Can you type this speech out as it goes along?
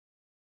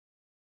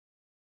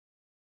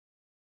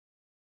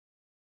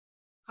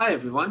Hi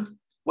everyone,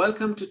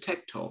 welcome to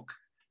Tech Talk,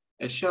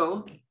 a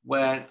show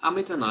where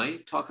Amit and I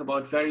talk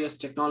about various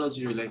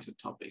technology-related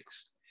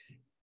topics.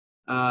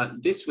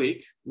 This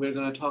week, we're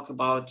going to talk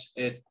about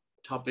a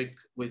topic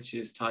which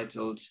is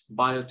titled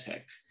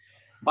Biotech.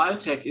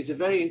 Biotech is a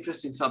very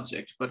interesting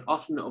subject, but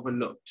often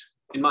overlooked,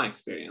 in my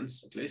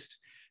experience at least.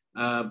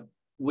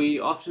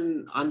 We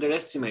often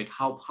underestimate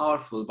how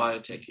powerful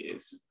biotech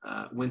is.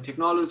 When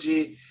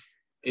technology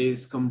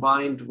is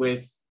combined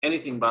with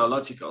anything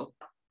biological,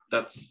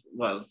 that's,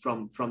 well,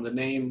 from the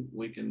name,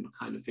 we can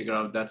kind of figure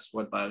out that's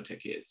what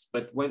biotech is.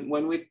 But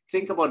when we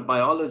think about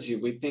biology,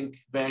 we think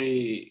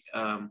very,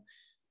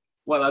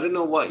 well, I don't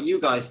know what you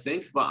guys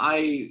think, but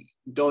I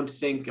don't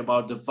think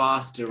about the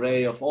vast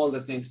array of all the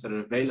things that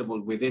are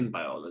available within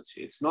biology.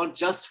 It's not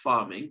just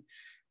farming,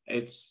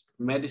 it's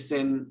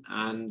medicine,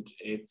 and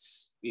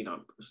it's,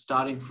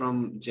 starting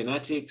from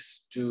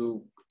genetics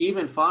to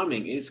even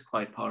farming is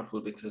quite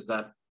powerful because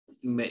that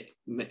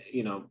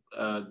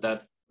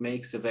that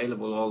makes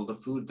available all the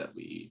food that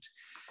we eat.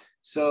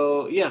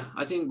 So yeah,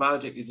 I think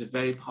biotech is a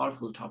very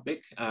powerful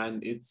topic,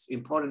 and it's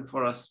important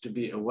for us to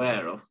be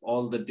aware of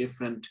all the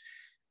different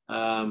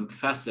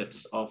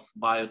facets of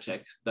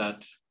biotech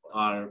that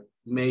are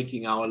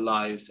making our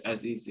lives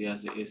as easy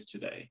as it is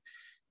today.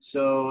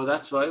 So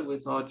that's why we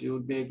thought it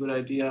would be a good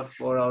idea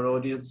for our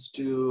audience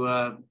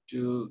to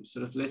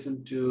sort of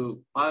listen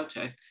to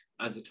biotech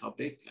as a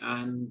topic,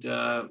 and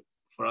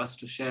for us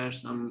to share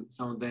some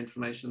of the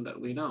information that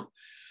we know.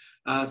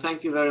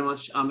 Thank you very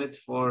much, Amit,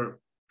 for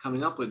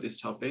coming up with this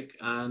topic.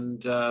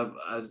 And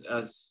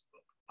as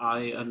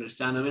I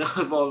understand, I mean,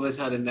 I've always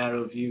had a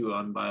narrow view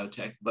on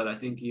biotech, but I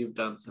think you've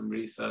done some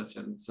research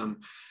and some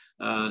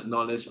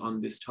knowledge on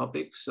this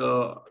topic.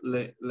 So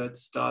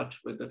let's start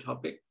with the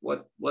topic.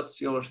 What's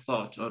your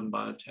thought on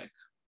biotech?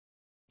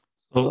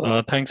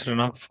 So thanks,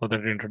 Rinat, for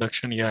that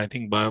introduction. Yeah, I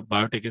think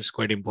biotech is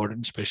quite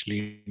important,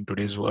 especially in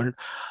today's world.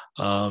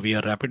 We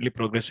are rapidly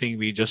progressing.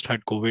 We just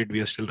had COVID. We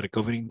are still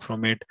recovering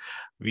from it.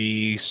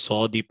 We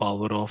saw the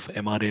power of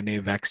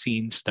mRNA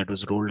vaccines that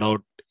was rolled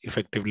out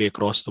effectively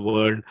across the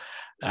world.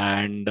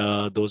 And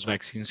those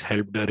vaccines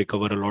helped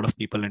recover a lot of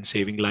people and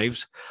saving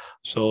lives.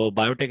 So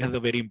biotech has a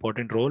very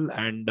important role.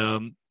 And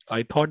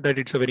I thought that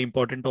it's a very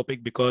important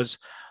topic because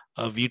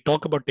we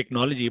talk about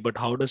technology, but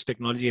how does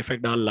technology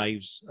affect our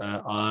lives,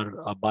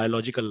 our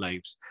biological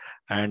lives,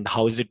 and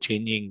how is it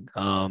changing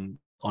on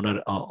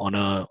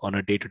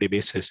a day-to-day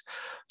basis?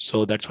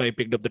 So that's why I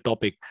picked up the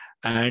topic.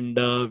 And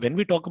when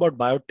we talk about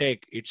biotech,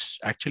 it's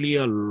actually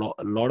a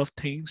lot of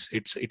things.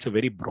 It's a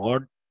very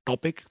broad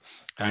topic,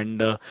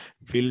 and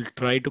we'll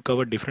try to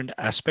cover different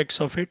aspects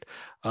of it.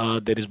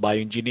 There is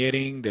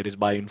bioengineering, there is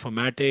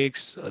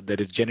bioinformatics, there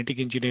is genetic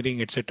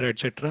engineering, etc.,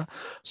 etc.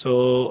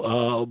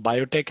 So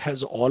biotech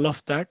has all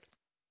of that.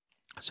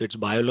 So it's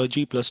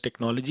biology plus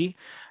technology,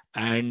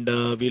 and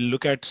we'll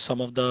look at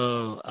some of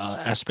the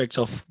aspects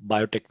of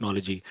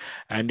biotechnology.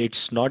 And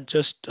it's not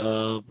just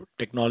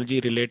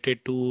technology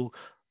related to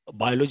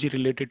biology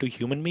related to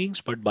human beings,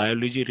 but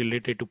biology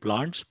related to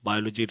plants,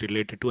 biology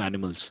related to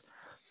animals.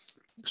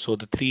 So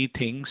the three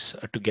things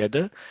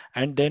together,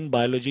 and then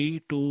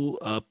biology to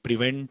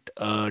prevent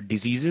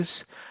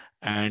diseases,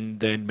 and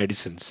then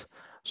medicines.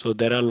 So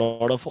there are a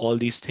lot of all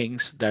these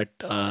things that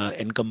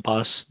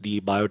encompass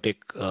the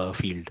biotech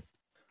field.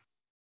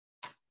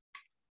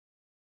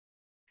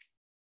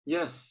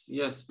 Yes,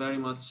 very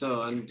much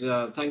so. And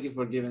thank you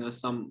for giving us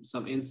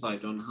some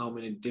insight on how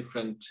many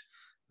different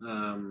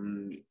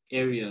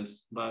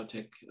areas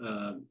biotech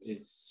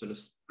is sort of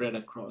spread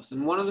across.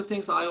 And one of the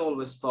things I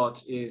always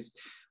thought is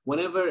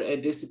whenever a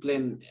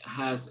discipline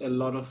has a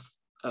lot of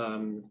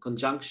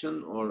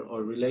conjunction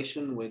or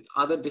relation with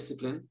other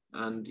discipline,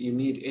 and you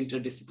need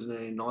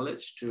interdisciplinary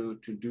knowledge to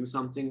do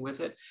something with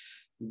it,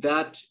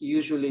 that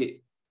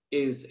usually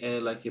is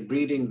like a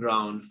breeding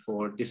ground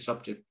for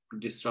disruptive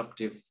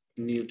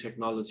new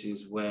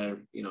technologies where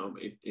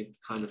it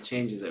kind of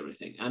changes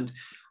everything. And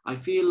I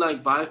feel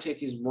like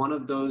biotech is one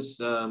of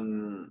those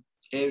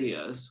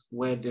areas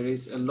where there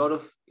is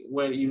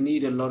where you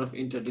need a lot of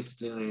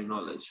interdisciplinary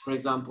knowledge. For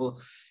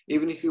example,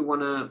 even if you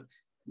want to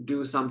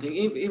do something,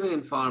 even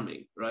in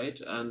farming, right?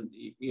 And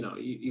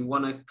you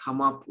want to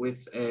come up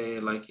with a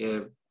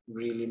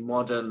really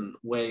modern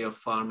way of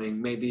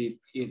farming, maybe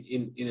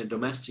in a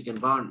domestic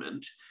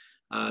environment.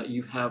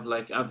 You have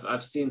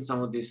I've seen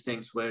some of these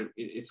things where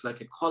it's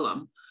like a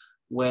column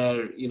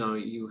where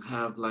you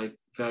have like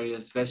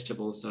various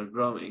vegetables are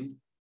growing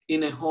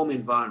in a home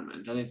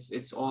environment, and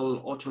it's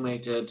all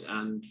automated,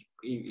 and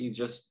you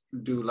just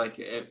do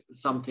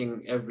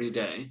something every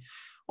day,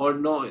 or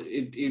no,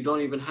 you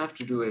don't even have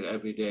to do it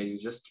every day. You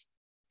just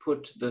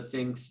put the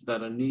things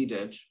that are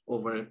needed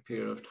over a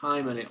period of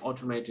time, and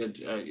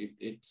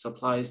it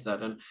supplies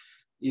that, and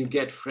you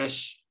get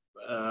fresh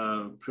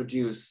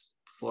produce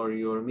for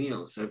your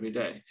meals every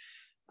day.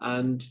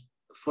 And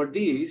for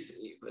these,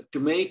 to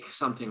make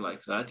something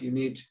like that, you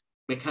need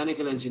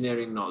mechanical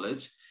engineering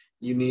knowledge,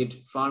 you need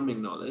farming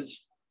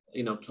knowledge,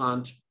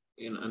 plant,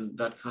 and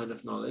that kind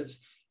of knowledge.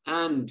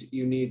 and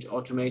you need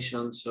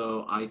automation,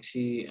 so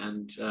IT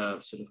and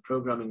sort of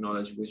programming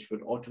knowledge, which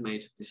would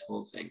automate this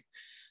whole thing.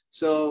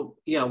 So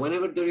yeah,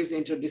 whenever there is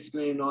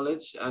interdisciplinary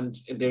knowledge, and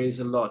there is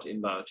a lot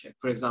in biotech,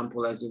 for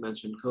example, as you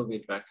mentioned,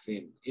 COVID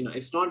vaccine,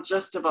 it's not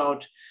just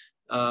about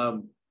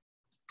um,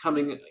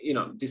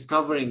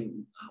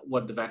 discovering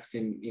what the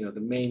vaccine,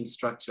 the main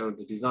structure,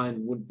 the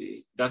design would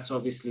be. That's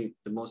obviously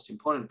the most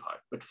important part.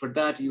 But for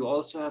that, you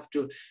also have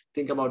to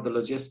think about the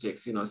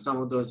logistics. Some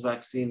of those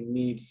vaccine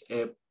needs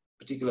a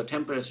particular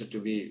temperature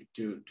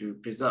to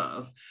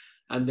preserve.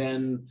 And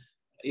then,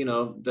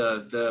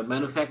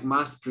 the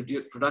mass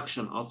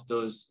production of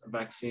those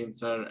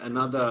vaccines are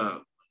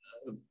another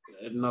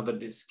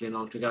discipline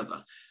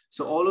altogether.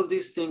 So all of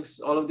these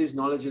things, all of these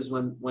knowledges,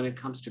 when it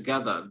comes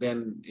together,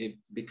 then it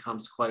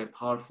becomes quite a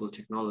powerful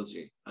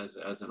technology as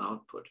an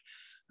output.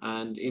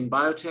 And in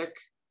biotech,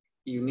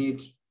 you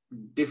need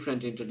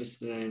different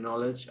interdisciplinary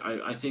knowledge,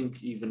 I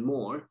think even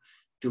more,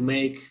 to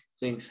make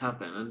things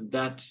happen. And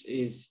that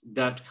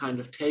kind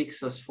of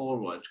takes us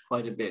forward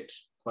quite a bit,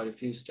 quite a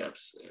few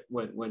steps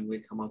when we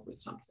come up with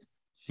something.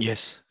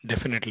 Yes,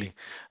 definitely.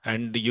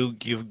 And you've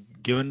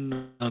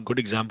given a good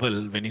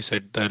example when you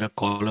said there are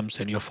columns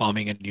and you're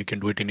farming and you can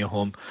do it in your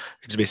home.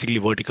 It's basically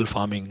vertical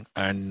farming.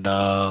 And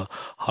how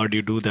do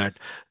you do that?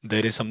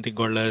 There is something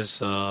called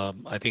as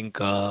I think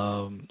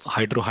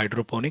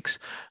hydroponics,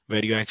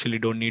 where you actually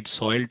don't need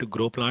soil to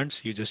grow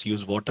plants. You just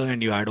use water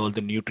and you add all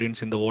the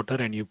nutrients in the water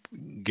and you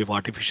give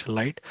artificial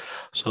light.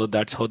 So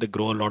that's how they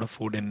grow a lot of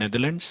food in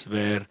Netherlands,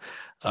 where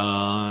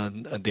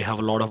they have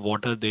a lot of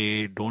water.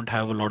 They don't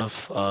have a lot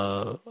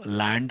of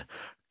land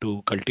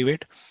to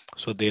cultivate.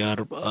 So they are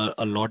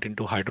a lot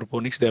into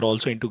hydroponics. They're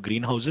also into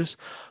greenhouses.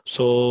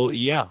 So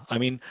yeah, I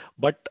mean,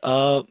 but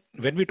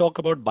when we talk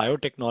about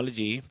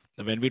biotechnology,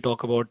 when we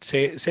talk about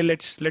say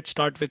let's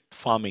start with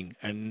farming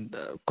and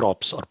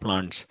crops or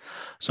plants.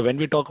 So when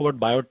we talk about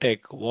biotech,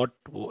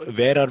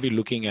 where are we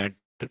looking at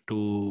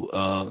to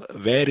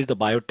where is the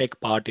biotech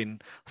part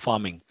in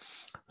farming?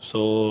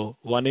 So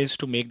one is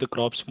to make the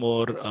crops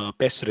more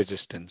pest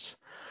resistance.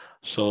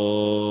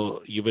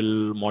 So you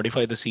will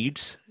modify the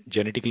seeds,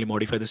 genetically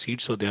modify the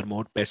seeds so they are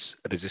more pest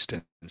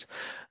resistance.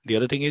 The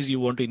other thing is you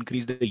want to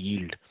increase the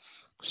yield.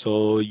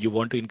 So you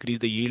want to increase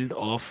the yield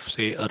of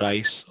say a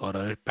rice or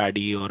a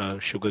paddy or a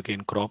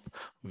sugarcane crop,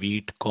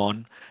 wheat,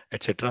 corn,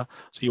 etc.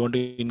 So you want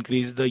to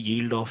increase the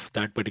yield of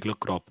that particular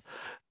crop.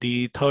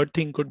 The third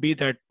thing could be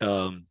that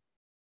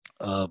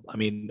I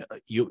mean,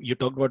 you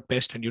talked about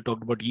pest and you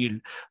talked about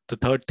yield. The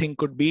third thing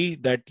could be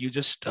that you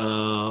just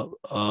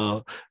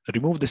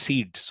remove the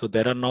seed. So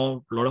there are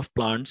now a lot of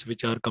plants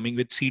which are coming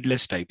with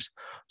seedless types.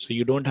 So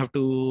you don't have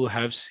to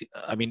have,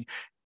 I mean,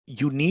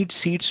 you need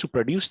seeds to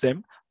produce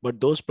them,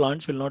 but those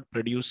plants will not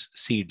produce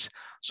seeds.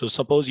 So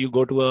suppose you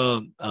go to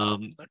a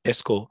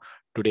Tesco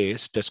today,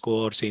 Tesco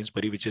or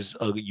Sainsbury, which is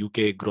a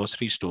UK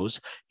grocery stores,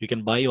 you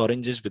can buy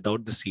oranges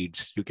without the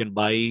seeds. You can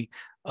buy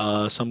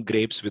some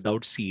grapes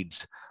without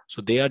seeds.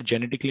 So they are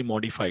genetically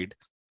modified.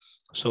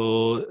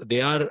 So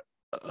they are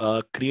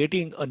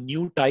creating a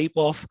new type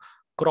of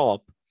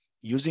crop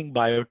using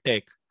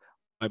biotech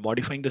by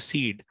modifying the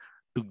seed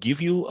to give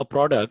you a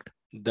product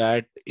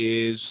that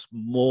is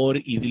more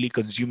easily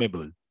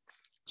consumable.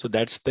 So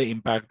that's the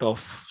impact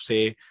of,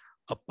 say,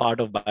 a part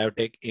of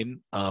biotech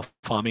in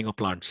farming of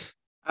plants.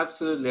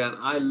 Absolutely, and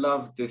I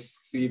love this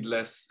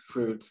seedless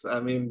fruits. I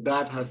mean,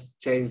 that has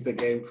changed the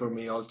game for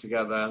me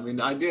altogether. I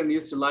mean, I didn't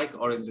used to like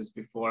oranges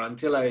before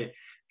until I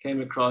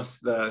came across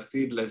the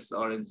seedless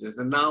oranges,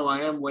 and now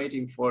I am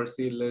waiting for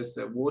seedless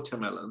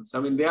watermelons.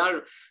 I mean, they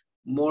are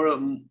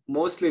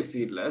mostly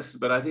seedless,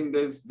 but I think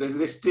there's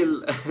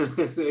still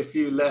a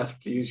few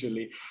left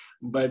usually.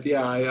 But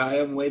yeah, I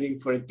am waiting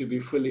for it to be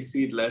fully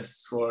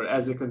seedless. For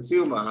as a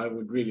consumer, I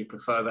would really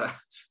prefer that.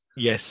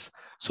 Yes.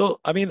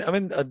 So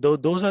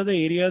those are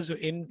the areas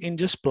in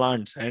just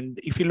plants. And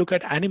if you look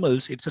at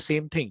animals, it's the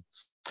same thing.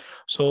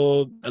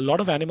 So a lot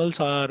of animals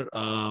are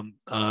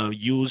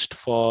used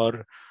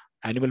for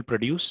animal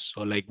produce,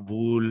 so like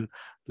wool,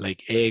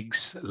 like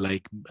eggs,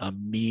 like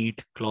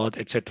meat, cloth,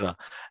 etc.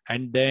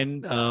 And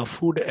then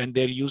food, and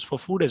they're used for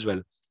food as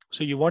well.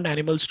 So you want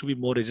animals to be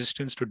more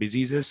resistant to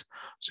diseases.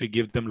 So you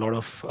give them a lot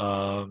of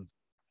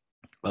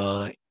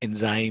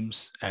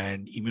enzymes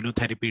and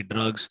immunotherapy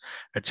drugs,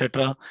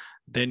 etc.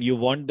 Then you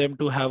want them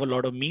to have a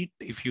lot of meat.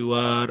 If you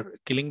are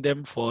killing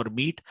them for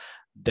meat,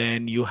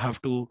 then you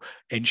have to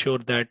ensure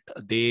that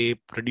they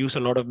produce a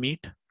lot of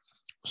meat.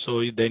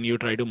 So then you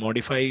try to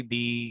modify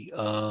the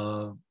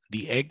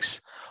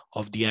eggs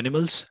of the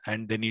animals,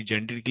 and then you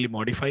genetically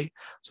modify.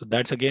 So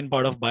that's again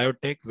part of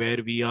biotech,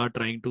 where we are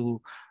trying to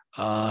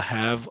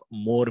have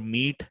more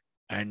meat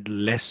and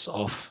less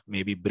of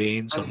maybe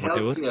brains or And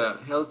whatever.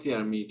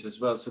 healthier meat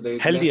as well. So there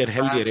is less Healthier,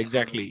 fat and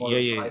exactly. more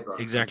Yeah, fiber.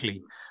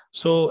 exactly.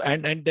 So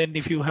and then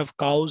if you have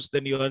cows,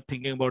 then you are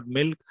thinking about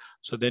milk.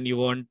 So then you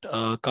want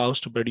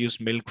cows to produce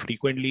milk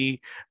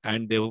frequently,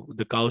 and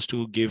the cows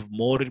to give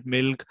more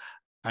milk.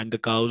 and the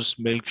cow's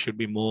milk should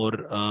be more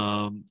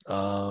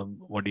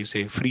what do you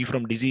say, free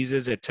from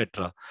diseases,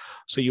 etc.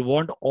 So you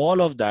want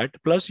all of that,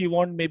 plus you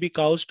want maybe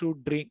cows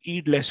to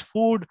eat less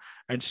food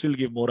and still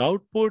give more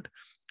output.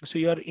 So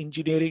you are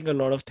engineering a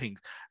lot of things,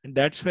 and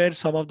that's where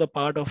some of the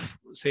part of,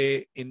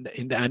 say, in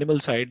the animal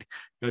side,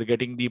 you're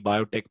getting the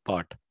biotech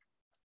part.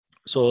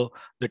 So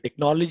the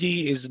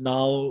technology is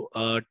now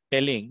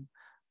telling.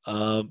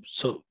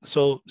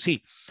 So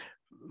see,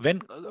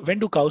 when when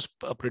do cows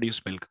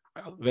produce milk?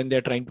 When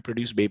they're trying to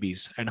produce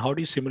babies, and how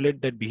do you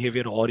simulate that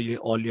behavior all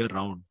year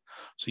round?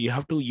 So you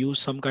have to use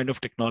some kind of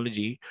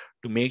technology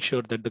to make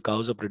sure that the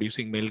cows are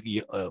producing milk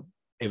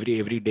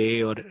every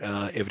day or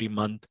every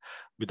month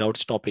without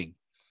stopping.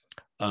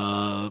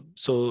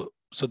 So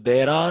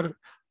there are a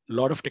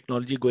lot of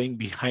technology going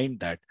behind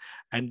that,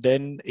 and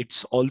then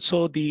it's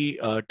also the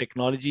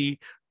technology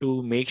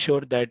to make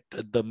sure that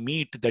the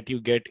meat that you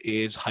get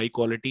is high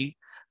quality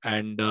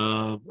and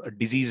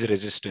disease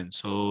resistant.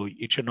 So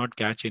it should not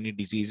catch any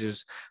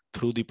diseases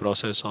through the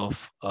process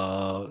of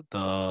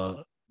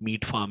the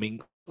meat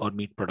farming or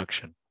meat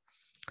production.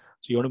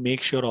 So you want to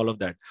make sure all of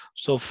that.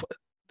 So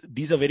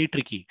these are very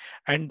tricky.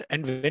 And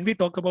when we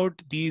talk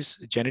about these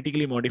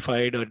genetically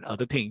modified and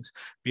other things,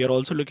 we are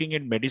also looking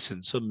at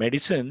medicines. So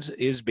medicines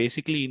is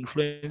basically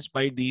influenced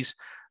by these.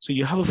 So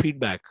you have a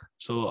feedback.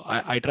 So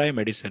I try a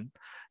medicine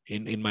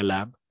in my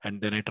lab,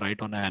 and then I try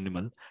it on an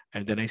animal,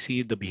 and then I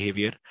see the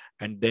behavior,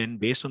 and then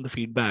based on the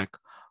feedback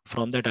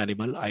from that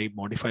animal, I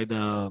modify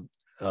the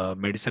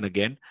medicine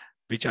again,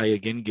 which I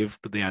again give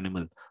to the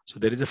animal. So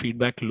there is a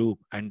feedback loop,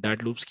 and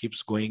that loop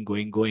keeps going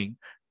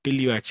till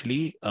you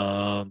actually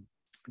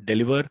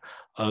deliver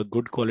a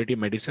good quality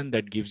medicine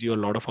that gives you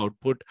a lot of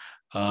output.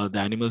 The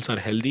animals are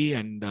healthy,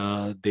 and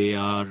they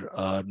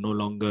are no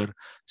longer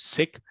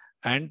sick,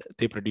 and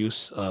they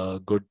produce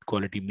good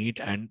quality meat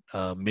and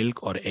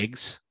milk or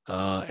eggs,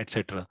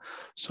 etc.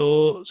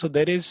 So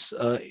there is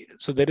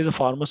a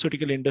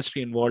pharmaceutical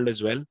industry involved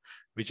as well,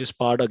 which is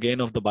part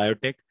again of the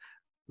biotech,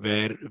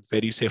 where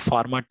you say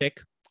pharma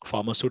tech,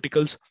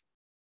 pharmaceuticals.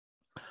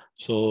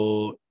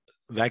 So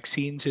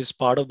vaccines is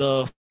part of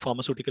the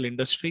pharmaceutical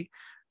industry,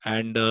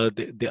 and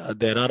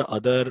there are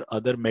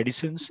other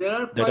medicines There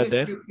are that quite are a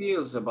there. few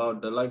fields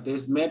about the, like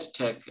there's med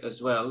tech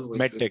as well,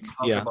 which we Medtech, can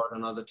talk yeah, about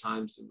another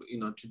times,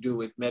 to do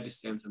with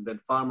medicines, and then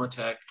pharma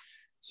tech.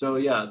 So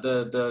yeah,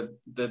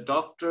 the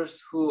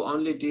doctors who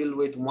only deal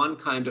with one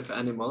kind of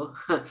animal,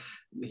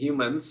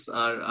 humans,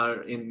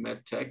 are in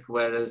med tech,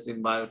 whereas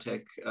in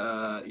biotech,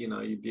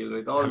 you deal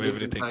with all have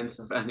different everything. kinds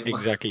of animals.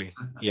 Exactly.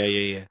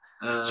 Yeah.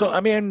 So uh, I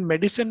mean,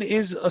 medicine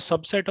is a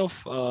subset of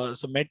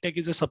so medtech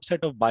is a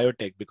subset of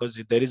biotech, because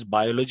there is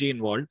biology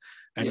involved,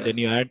 and then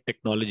you yes. add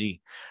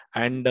technology.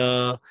 And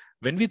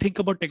when we think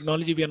about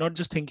technology, we are not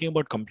just thinking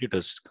about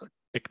computers.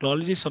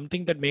 Technology is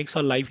something that makes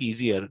our life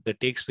easier, that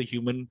takes the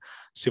human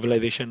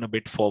civilization a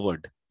bit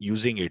forward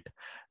using it.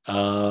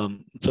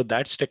 So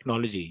that's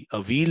technology.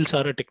 Wheels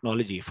are a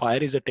technology. Fire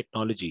is a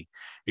technology.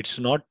 It's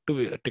not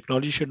to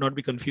Technology should not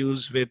be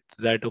confused with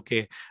that.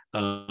 Okay,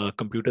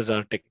 computers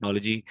are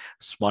technology,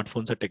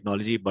 smartphones are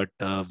technology, but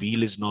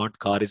wheel is not,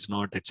 car is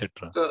not,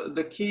 etc. So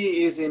the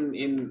key is in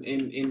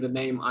the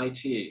name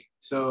IT.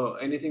 So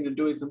anything to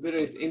do with computer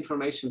is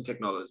information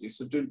technology.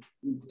 So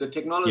the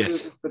technology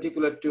is Yes,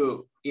 particular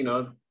to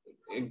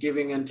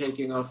giving and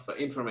taking of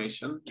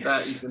information,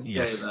 that you yes, can say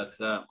yes.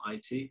 that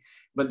IT.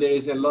 But there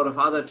is a lot of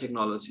other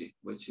technology,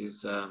 which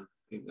is some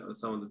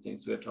of the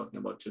things we are talking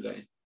about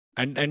today.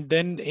 And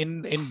then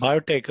in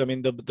biotech, I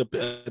mean,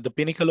 the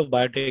pinnacle of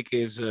biotech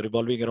is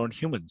revolving around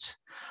humans.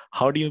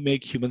 How do you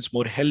make humans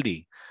more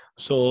healthy?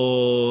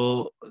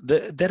 So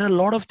there are a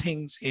lot of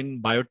things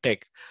in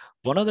biotech.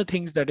 One of the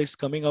things that is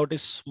coming out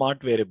is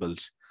smart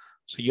wearables.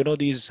 So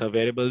these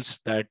wearables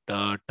that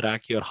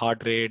track your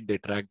heart rate, they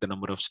track the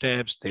number of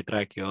steps, they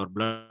track your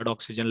blood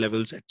oxygen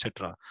levels,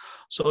 etc.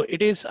 So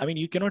it is, I mean,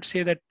 you cannot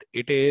say that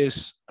it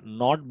is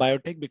not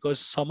biotech, because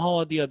somehow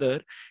or the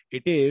other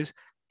it is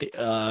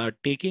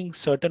taking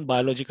certain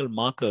biological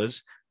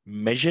markers,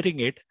 measuring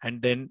it, and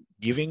then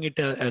giving it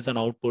as an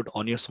output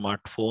on your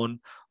smartphone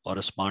or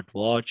a smart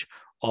watch,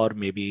 or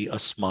maybe a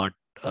smart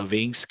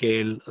weighing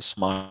scale, a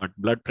smart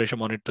blood pressure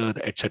monitor,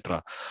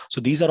 etc.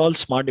 So these are all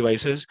smart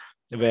devices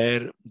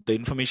where the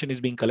information is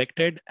being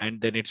collected, and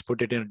then it's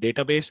put it in a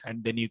database,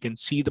 and then you can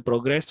see the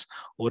progress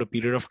over a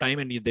period of time,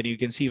 and then you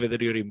can see whether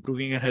you're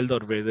improving your health or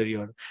whether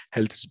your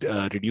health is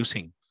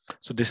reducing.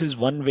 So this is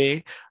one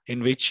way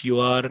in which you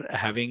are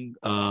having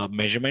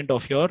measurement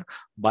of your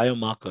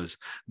biomarkers.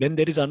 Then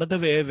there is another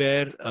way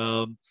where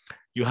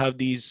you have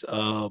these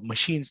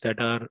machines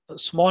that are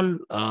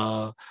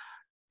small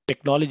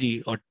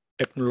technology or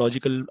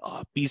technological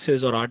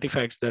pieces or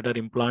artifacts that are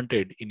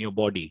implanted in your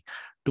body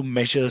to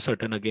measure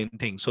certain again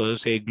things. So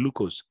say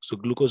glucose, so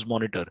glucose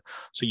monitor.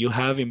 So you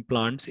have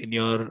implants in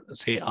your,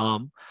 say,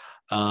 arm,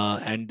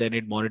 and then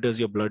it monitors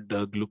your blood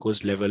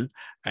glucose level,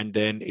 and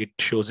then it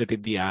shows it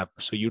in the app.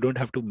 So you don't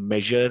have to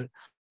measure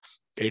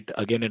it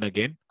again and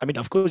again. I mean,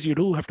 of course, you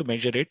do have to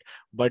measure it,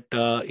 but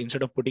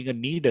instead of putting a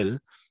needle,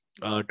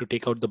 to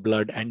take out the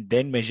blood and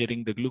then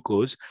measuring the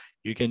glucose,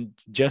 you can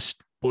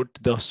just put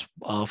the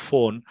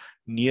phone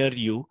near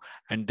you,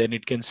 and then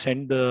it can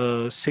send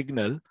the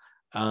signal,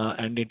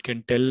 and it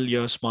can tell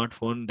your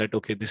smartphone that,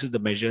 okay, this is the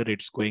measure,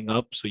 it's going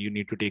up, so you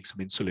need to take some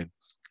insulin.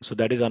 So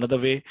that is another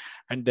way.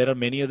 And there are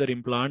many other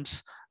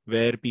implants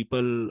where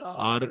people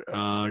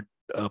are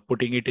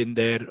putting it in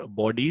their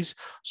bodies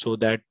so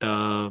that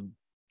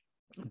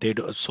they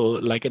do, so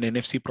like an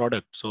NFC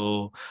product.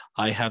 So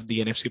I have the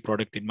NFC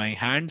product in my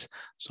hands.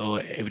 So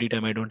every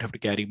time I don't have to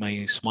carry my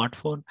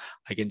smartphone,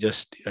 I can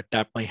just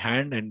tap my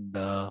hand, and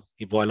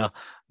voila,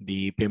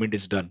 the payment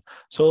is done.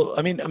 So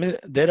I mean,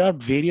 there are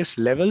various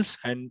levels,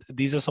 and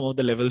these are some of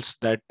the levels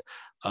that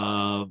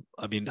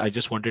I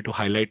just wanted to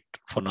highlight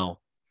for now.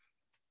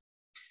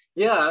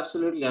 Yeah,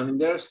 absolutely. I mean,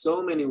 there are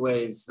so many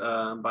ways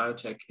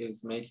biotech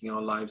is making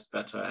our lives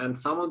better, and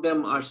some of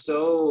them are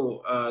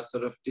so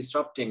sort of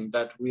disrupting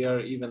that we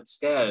are even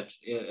scared,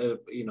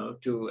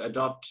 to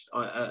adopt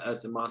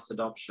as a mass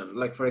adoption.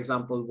 Like, for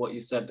example, what you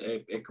said,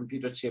 a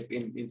computer chip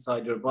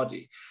inside your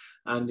body.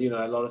 And,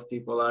 a lot of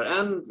people are,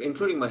 and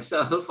including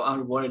myself,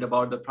 are worried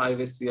about the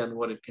privacy and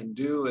what it can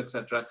do,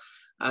 etc.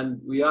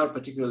 And we are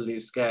particularly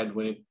scared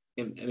when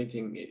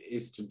anything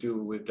is to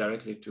do with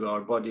directly to our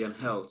body and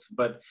health.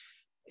 But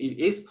it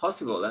is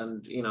possible.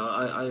 And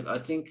I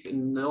think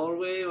in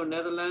Norway or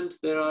Netherlands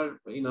there are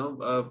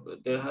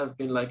there have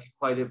been like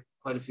quite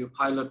a few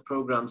pilot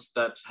programs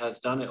that has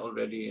done it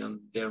already, and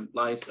their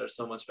lives are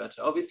so much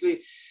better.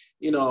 Obviously,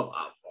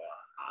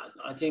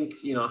 I think,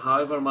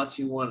 however much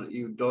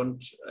you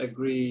don't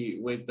agree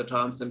with the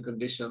terms and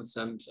conditions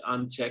and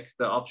uncheck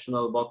the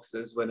optional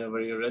boxes whenever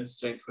you're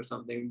registering for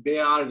something, they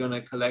are going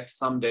to collect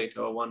some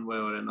data one way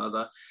or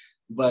another.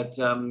 But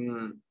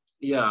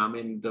yeah, I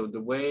mean, the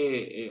way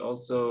it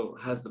also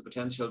has the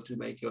potential to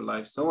make your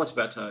life so much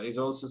better is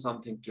also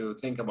something to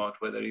think about,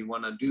 whether you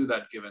want to do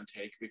that give and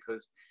take,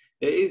 because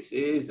it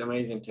is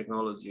amazing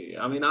technology.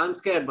 I mean, I'm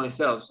scared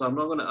myself, so I'm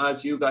not going to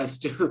urge you guys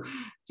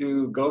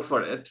to go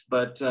for it.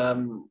 But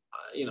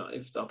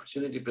if the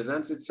opportunity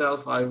presents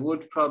itself, I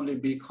would probably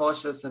be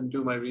cautious and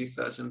do my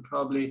research, and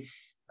probably,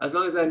 as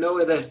long as I know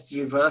whether it's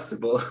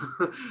reversible,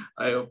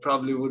 I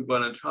probably would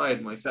want to try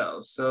it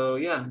myself. So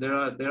yeah, there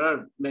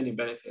are many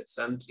benefits.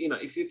 And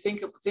if you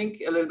think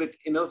a little bit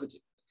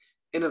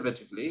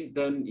innovatively,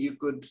 then you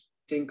could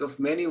think of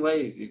many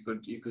ways you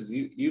could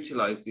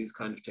utilize these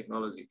kind of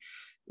technology.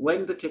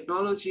 When the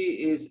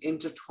technology is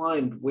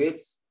intertwined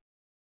with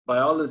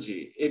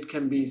biology,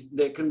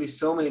 there can be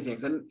so many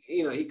things. And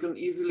you can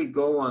easily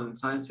go on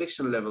science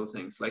fiction level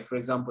things. Like, for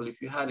example,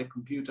 if you had a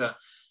computer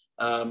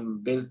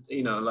built,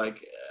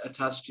 like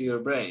attached to your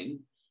brain,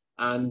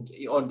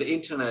 or the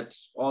internet,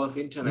 all of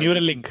internet.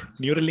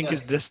 Neuralink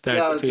Yes. is just that.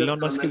 Yeah, so Elon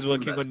Musk is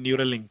working on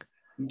Neuralink,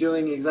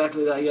 doing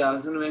exactly that. Yeah, I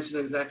was going to mention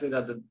exactly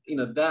that.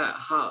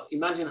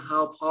 Imagine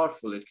how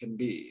powerful it can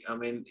be. I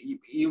mean,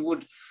 you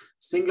would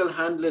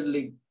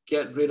single-handedly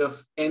get rid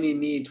of any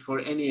need for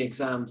any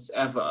exams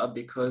ever,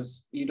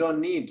 because you don't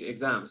need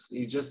exams.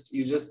 You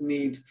just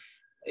need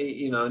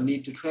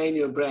to train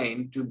your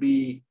brain to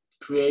be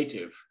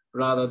creative,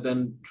 rather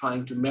than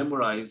trying to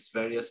memorize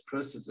various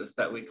processes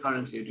that we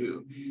currently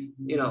do.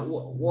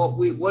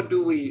 What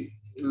do we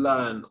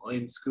learn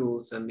in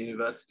schools and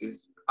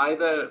universities?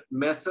 Either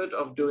method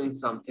of doing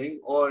something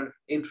or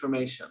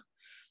information.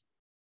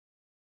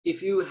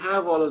 If you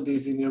have all of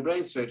these in your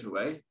brain straight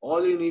away,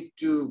 all you need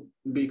to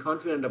be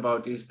confident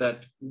about is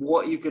that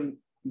what you can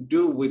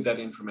do with that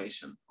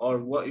information, or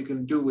what you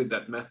can do with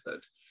that method.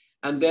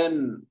 And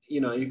then,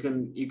 you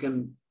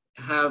can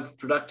have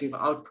productive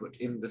output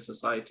in the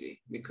society,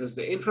 because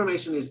the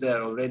information is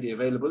there already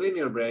available in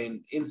your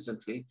brain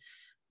instantly.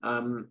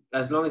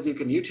 As long as you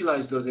can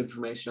utilize those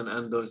information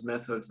and those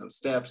methods and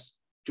steps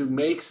to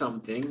make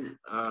something,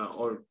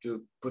 or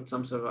to put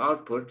some sort of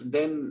output,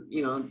 then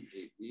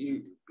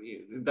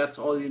that's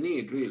all you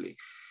need, really.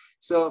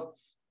 So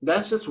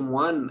that's just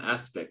one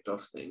aspect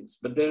of things,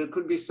 but there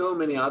could be so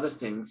many other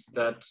things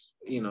that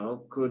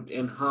could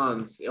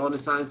enhance on a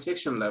science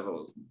fiction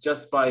level,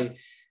 just by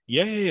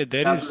Yeah.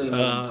 There is.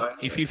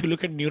 If you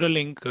look at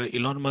Neuralink,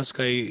 Elon Musk,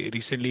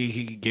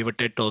 he gave a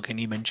TED talk, and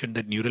he mentioned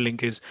that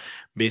Neuralink is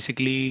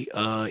basically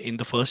in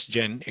the first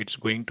gen, it's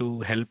going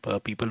to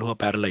help people who are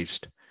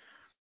paralyzed.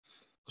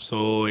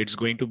 So it's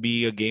going to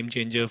be a game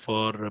changer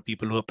for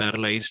people who are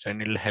paralyzed,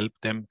 and it'll help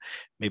them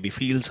maybe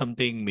feel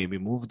something, maybe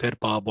move their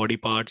body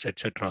parts,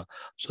 etc.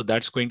 So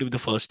that's going to be the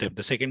first step.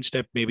 The second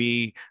step may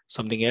be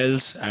something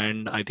else.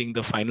 And I think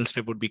the final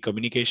step would be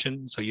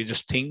communication. So you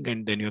just think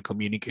and then you're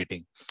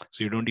communicating.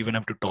 So you don't even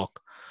have to talk.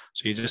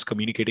 So you're just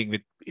communicating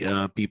with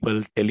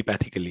people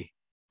telepathically.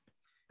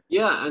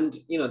 Yeah, and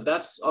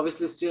that's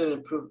obviously still in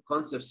a proof of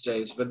concept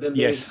stage, but then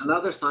there's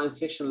another science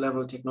fiction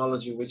level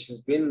technology which has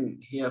been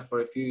here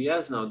for a few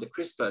years now, the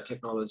CRISPR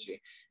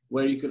technology,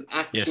 where you can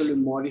actually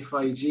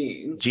modify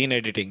genes. Gene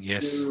editing,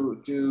 yes.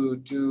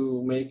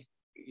 To make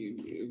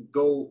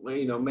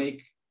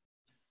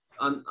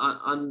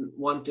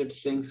unwanted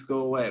things go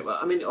away. Well,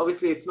 I mean,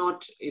 obviously it's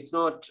not,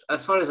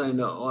 as far as I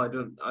know,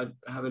 I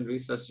haven't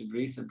researched it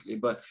recently,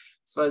 but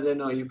as far as I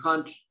know, you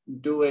can't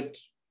do it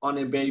on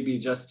a baby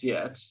just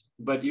yet,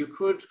 but you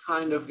could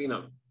kind of,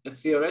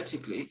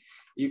 theoretically,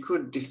 you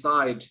could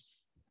decide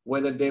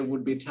whether they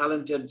would be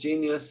talented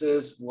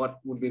geniuses, what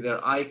would be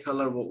their eye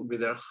color, what would be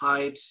their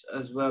height,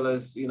 as well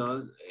as,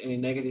 any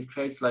negative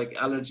traits like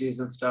allergies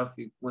and stuff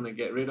you want to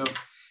get rid of.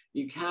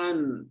 You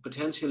can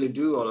potentially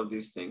do all of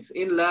these things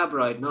in lab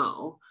right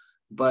now,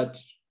 but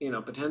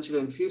potentially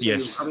in future,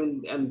 Yes.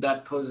 and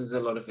that poses a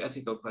lot of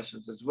ethical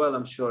questions as well.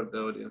 I'm sure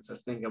the audience are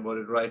thinking about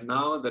it right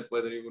now, that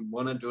whether you would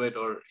want to do it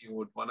or you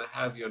would want to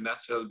have your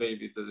natural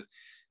baby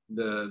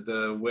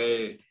the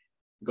way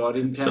God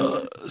intends.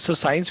 So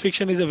science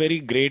fiction is a very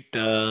great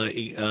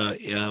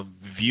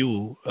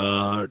view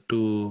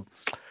to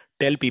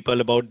tell people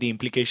about the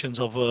implications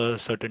of a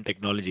certain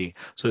technology.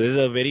 So there's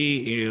a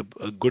very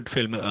a good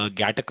film,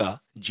 Gattaca,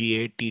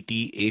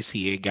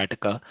 Gattaca,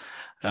 Gattaca.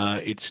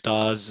 It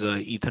stars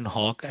Ethan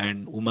Hawke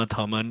and Uma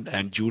Thurman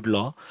and Jude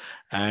Law,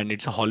 and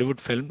it's a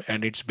Hollywood film,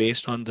 and it's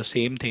based on the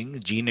same thing,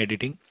 gene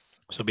editing.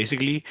 So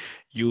basically,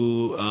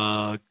 you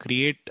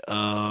create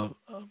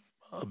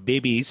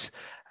babies,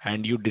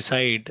 and you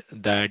decide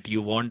that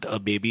you want a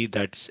baby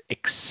that's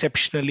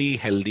exceptionally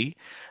healthy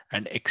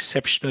and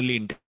exceptionally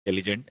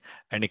intelligent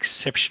and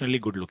exceptionally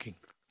good looking.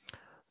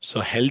 So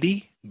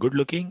healthy, good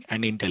looking,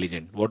 and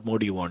intelligent. What more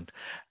do you want?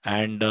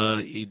 And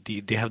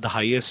they have the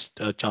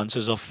highest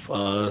chances of,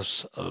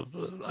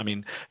 I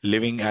mean,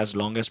 living as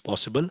long as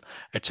possible,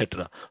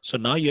 etc. So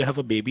now you have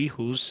a baby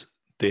who's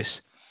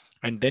this,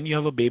 and then you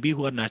have a baby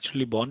who are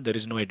naturally born. There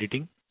is no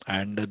editing,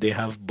 and they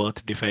have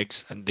birth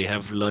defects, and they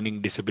have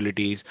learning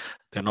disabilities.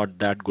 They're not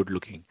that good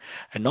looking.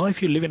 And now,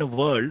 if you live in a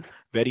world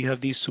where you have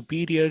these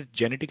superior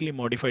genetically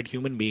modified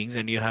human beings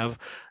and you have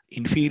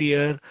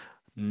inferior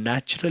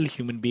natural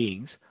human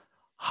beings,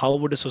 how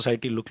would a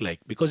society look like?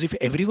 Because if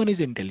everyone is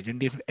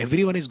intelligent, if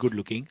everyone is good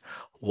looking,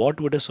 what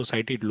would a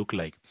society look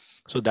like?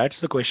 So that's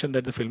the question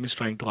that the film is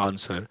trying to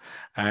answer,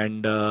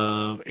 and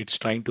it's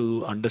trying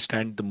to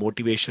understand the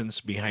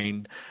motivations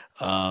behind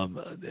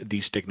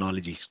these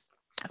technologies.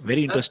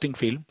 Very interesting That's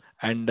film,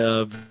 and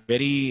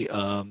very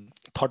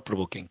thought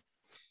provoking.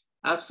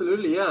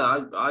 absolutely,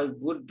 yeah. I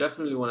would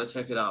definitely want to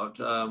check it out.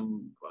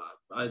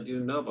 I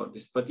didn't know about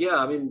this, but yeah,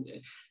 I mean,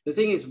 the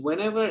thing is,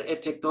 whenever a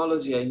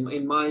technology,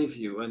 in my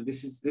view, and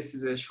this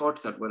is a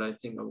shortcut, what I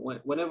think of,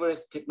 whenever a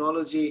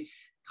technology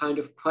kind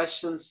of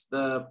questions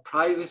the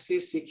privacy,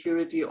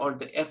 security, or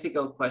the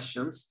ethical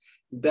questions,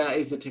 that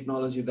is a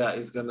technology that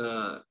is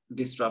gonna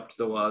disrupt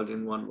the world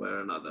in one way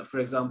or another. For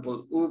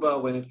example, Uber,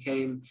 when it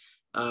came,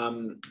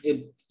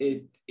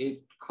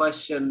 it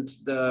questioned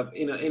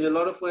in a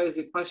lot of ways,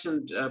 it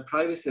questioned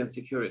privacy and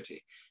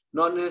security.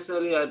 Not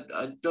necessarily,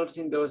 I don't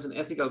think there was an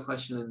ethical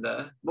question in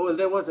there. Well,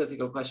 there was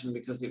ethical question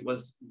because it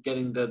was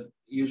getting the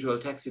usual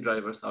taxi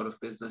drivers out of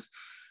business.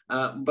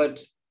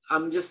 But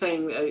I'm just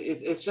saying,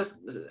 it's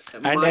just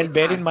my And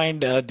bear in hack.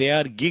 mind, they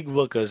are gig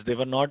workers. They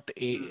were not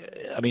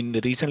I mean,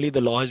 recently the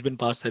law has been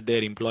passed that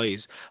they're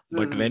employees,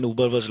 but when Mhm,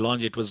 Uber was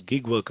launched, it was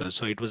gig workers.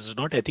 So it was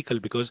not ethical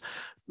because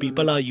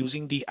people mhm. are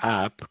using the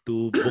app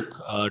to book,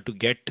 to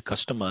get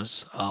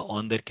customers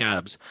on their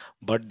cabs,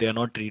 but they are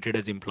not treated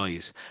as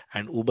employees.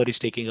 And Uber is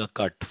taking a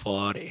cut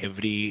for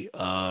every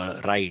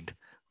ride,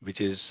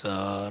 which is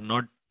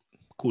not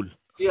cool.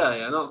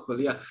 Yeah, not cool.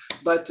 Yeah,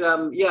 but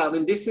yeah, I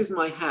mean, this is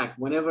my hack.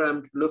 Whenever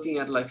I'm looking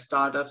at like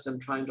startups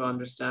and trying to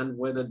understand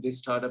whether this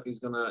startup is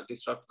gonna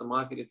disrupt the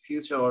market in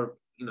future or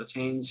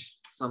change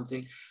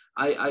something,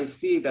 I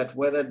see that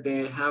whether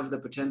they have the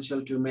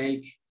potential to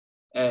make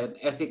an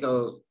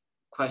ethical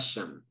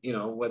question,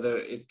 whether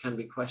it can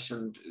be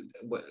questioned,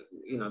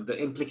 the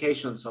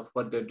implications of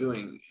what they're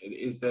doing.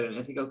 Is there an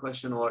ethical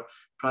question or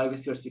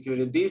privacy or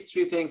security? These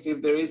three things, if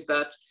there is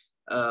that,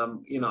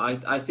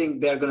 I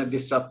think they're going to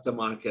disrupt the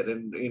market,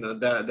 and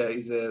there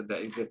is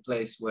a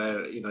place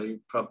where you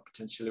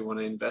potentially want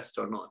to invest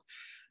or not.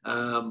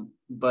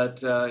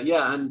 But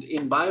yeah, and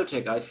in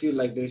biotech, I feel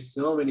like there's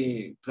so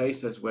many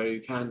places where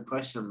you can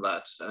question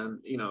that, and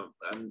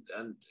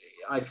and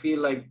I feel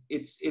like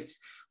it's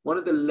one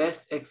of the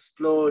less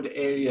explored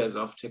areas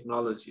of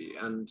technology,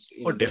 and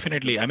Oh, there.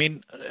 definitely. I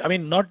mean,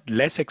 not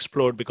less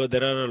explored because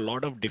there are a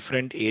lot of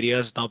different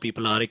areas now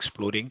people are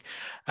exploring,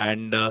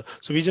 and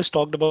so we just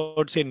talked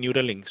about say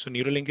Neuralink. So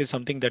Neuralink is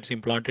something that's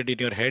implanted in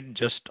your head,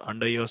 just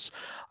under your.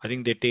 I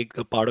think they take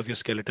a part of your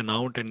skeleton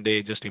out and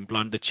they just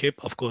implant the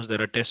chip. Of course,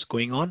 there are tests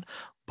going on,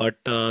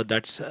 but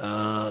that's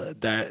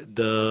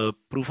the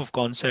proof of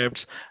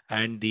concepts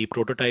and the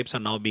prototypes are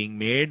now being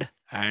made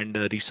and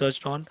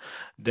researched on.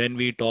 Then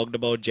we talked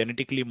about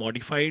genetically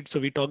modified. So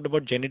we talked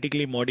about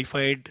genetically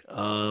modified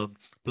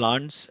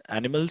plants,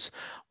 animals.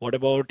 What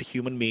about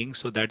human beings?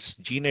 So that's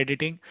gene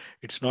editing.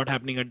 It's not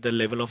happening at the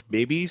level of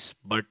babies,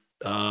 but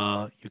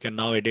you can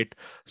now edit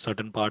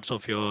certain parts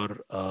of your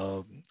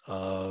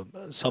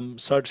some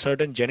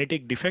certain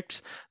genetic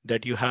defects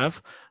that you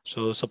have.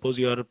 So suppose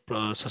you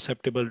are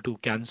susceptible to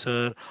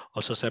cancer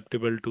or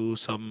susceptible to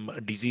some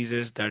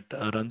diseases that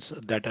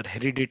are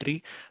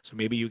hereditary. So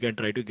maybe you can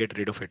try to get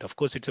rid of it. Of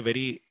course, it's a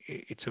very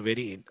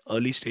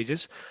early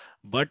stages,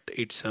 but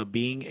it's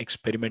being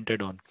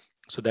experimented on.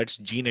 So that's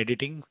gene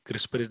editing.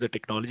 CRISPR is the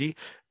technology.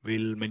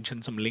 We'll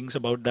mention some links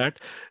about that.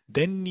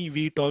 Then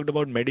we talked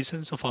about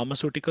medicines or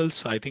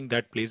pharmaceuticals. I think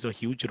that plays a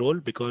huge role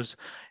because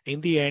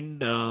in the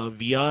end,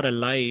 we are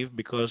alive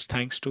because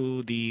thanks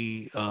to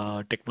the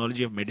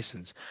technology of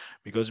medicines.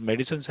 Because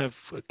medicines have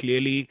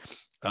clearly,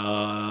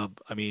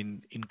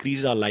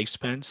 increased our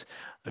lifespans,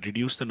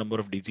 reduced the number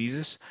of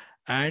diseases,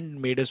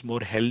 and made us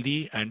more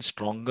healthy and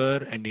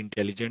stronger and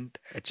intelligent,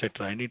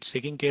 etc. And it's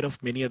taking care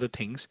of many other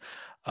things.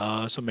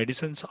 So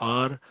medicines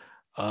are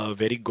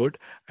very good.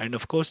 And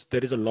of course,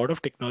 there is a lot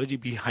of technology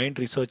behind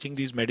researching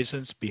these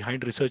medicines,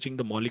 behind researching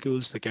the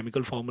molecules, the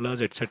chemical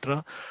formulas,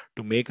 etc.,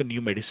 to make a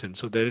new medicine.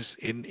 So there is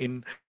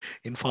in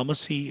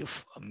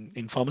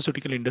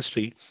pharmaceutical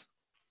industry,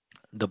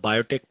 the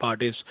biotech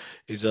part is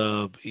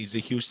a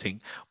huge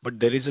thing, but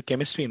there is a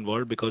chemistry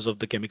involved because of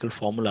the chemical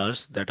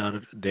formulas that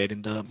are there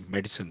in the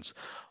medicines.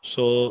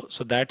 So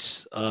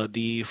that's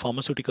the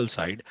pharmaceutical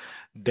side.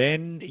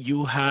 Then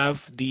you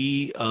have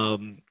the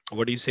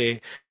what do you say,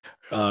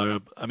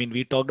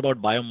 we talked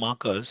about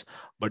biomarkers,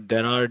 but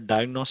there are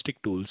diagnostic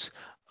tools,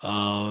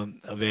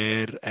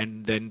 where,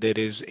 and then there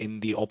is in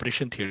the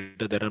operation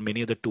theater, there are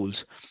many other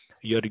tools.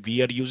 We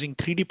are using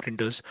 3D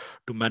printers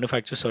to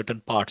manufacture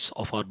certain parts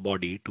of our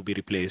body to be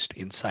replaced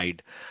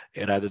inside,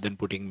 rather than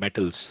putting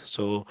metals.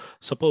 So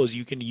suppose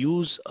you can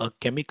use a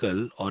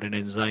chemical or an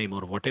enzyme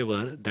or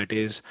whatever that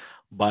is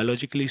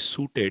biologically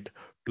suited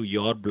to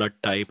your blood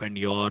type and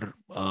your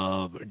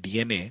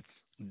DNA,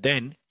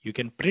 then you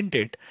can print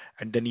it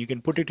and then you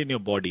can put it in your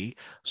body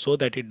so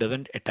that it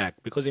doesn't attack.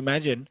 Because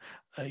imagine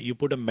you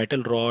put a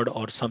metal rod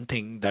or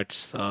something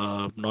that's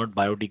not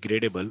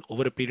biodegradable,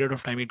 over a period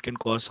of time it can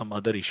cause some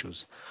other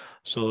issues.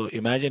 So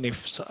imagine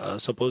if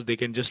suppose they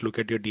can just look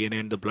at your DNA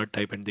and the blood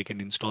type and they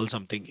can install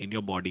something in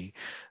your body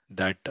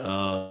that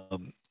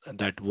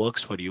that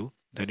works for you,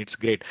 then it's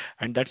great.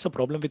 And that's the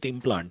problem with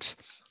implants.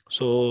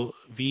 So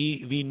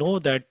we know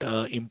that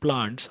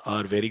implants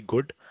are very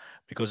good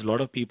because a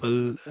lot of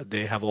people,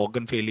 they have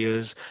organ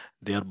failures.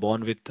 They are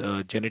born with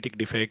genetic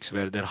defects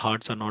where their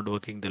hearts are not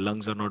working, their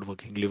lungs are not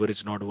working, liver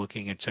is not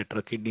working,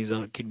 etc.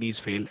 Kidneys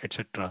fail,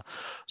 etc.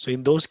 So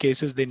in those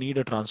cases they need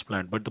a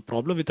transplant. But the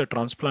problem with a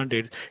transplant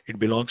is it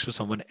belongs to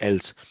someone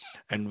else.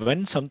 And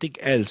when something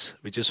else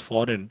which is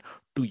foreign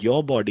to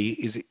your body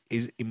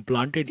is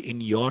implanted in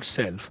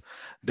yourself,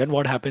 then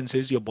what happens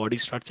is your body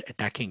starts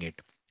attacking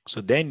it. So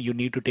then you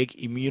need to take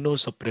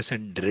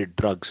immunosuppressant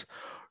drugs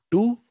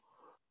to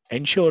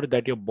ensure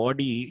that your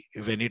body,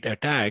 when it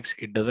attacks,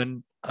 it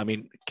doesn't,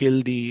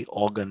 kill the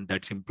organ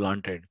that's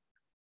implanted.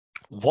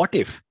 What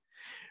if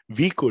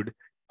we could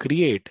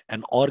create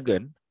an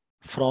organ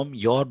from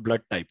your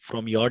blood type,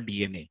 from your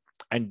DNA,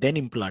 and then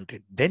implant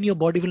it? Then your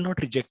body will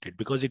not reject it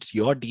because it's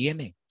your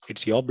DNA,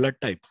 it's your blood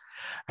type.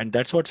 And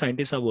that's what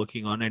scientists are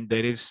working on. And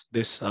there is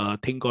this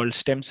thing called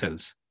stem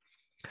cells.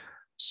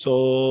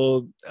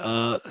 So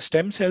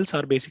stem cells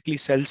are basically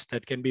cells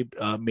that can be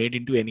made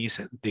into any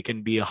cell. They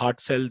can be a heart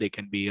cell, they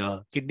can be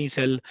a kidney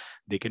cell,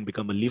 they can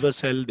become a liver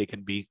cell, they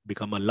can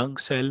become a lung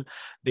cell,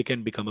 they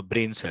can become a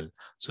brain cell.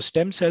 So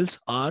stem cells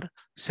are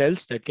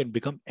cells that can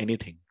become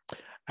anything.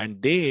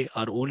 And they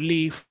are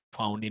only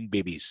found in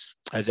babies.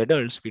 As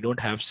adults, we don't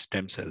have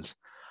stem cells.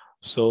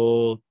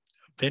 So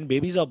when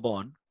babies are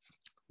born,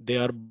 they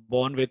are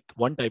born with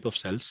one type of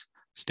cells,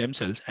 stem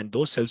cells, and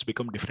those cells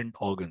become different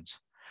organs.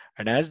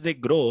 And as they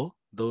grow,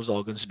 those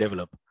organs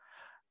develop.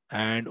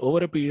 And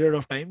over a period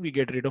of time, we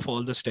get rid of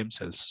all the stem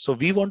cells. So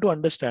we want to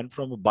understand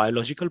from a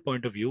biological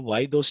point of view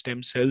why those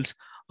stem cells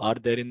are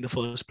there in the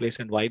first place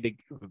and why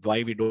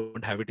we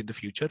don't have it in the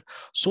future,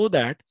 so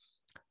that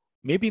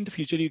maybe in the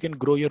future you can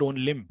grow your own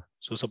limb.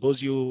 So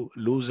suppose you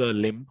lose a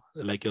limb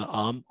like your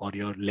arm or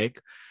your leg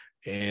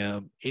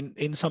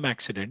in some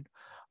accident,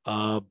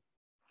 uh,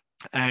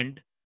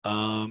 and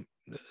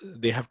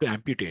they have to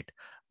amputate.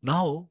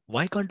 Now,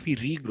 why can't we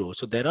regrow?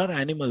 So there are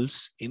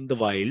animals in the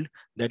wild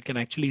that can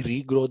actually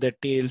regrow their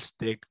tails,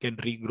 they can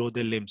regrow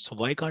their limbs. So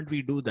why can't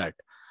we do that?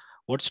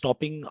 What's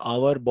stopping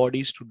our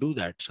bodies to do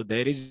that? So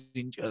there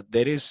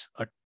is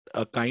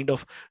a kind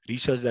of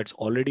research that's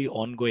already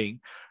ongoing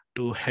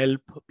to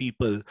help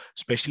people,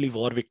 especially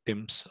war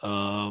victims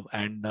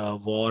and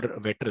war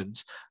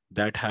veterans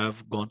that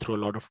have gone through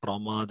a lot of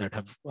trauma, that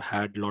have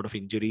had a lot of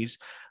injuries.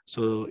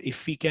 So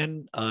if we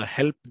can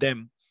help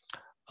them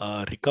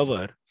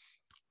recover,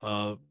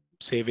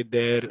 say with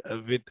their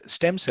with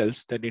stem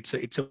cells, then it's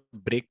a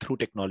breakthrough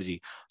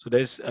technology. So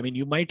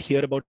you might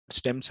hear about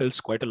stem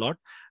cells quite a lot.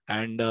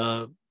 And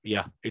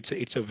yeah,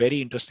 it's a very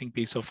interesting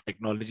piece of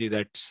technology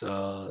that's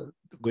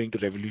going to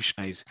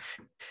revolutionize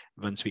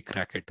once we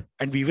crack it,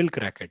 and we will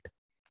crack it.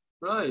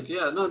 Right.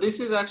 Yeah. No, this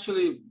is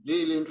actually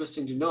really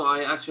interesting to know.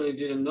 I actually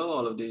didn't know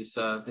all of these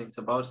things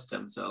about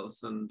stem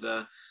cells, and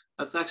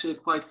That's actually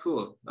quite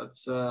cool.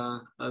 That's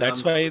That's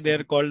I'm, why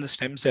they're called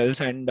stem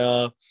cells. And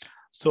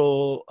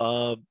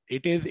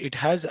it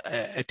has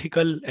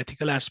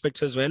ethical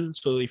aspects as well.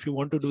 So if you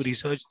want to do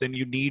research, then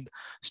you need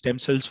stem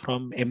cells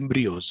from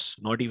embryos,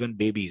 not even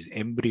babies,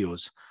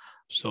 embryos.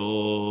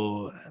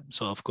 So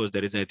of course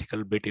there is an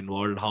ethical bit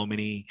involved. How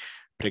many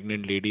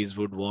pregnant ladies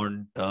would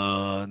want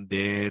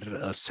their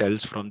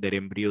cells from their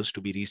embryos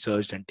to be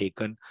researched and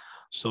taken?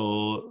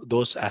 So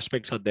those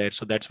aspects are there.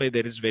 So that's why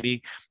there is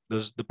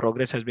the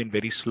progress has been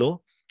very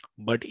slow.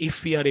 But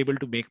if we are able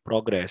to make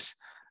progress,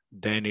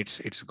 then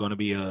it's going to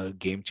be a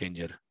game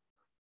changer.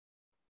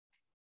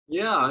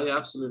 yeah, I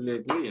absolutely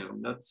agree.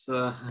 And that's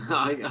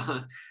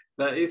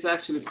that is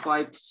actually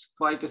quite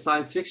a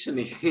science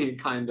fiction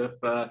kind of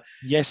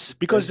Yes,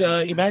 because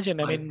question.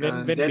 imagine, I Like mean,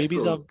 when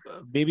Deadpool.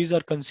 babies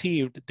are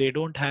conceived, they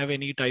don't have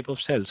any type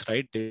of cells,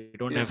 right? They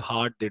don't have Yeah.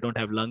 heart, they don't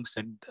have lungs,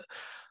 and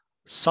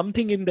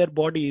something in their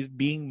body is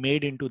being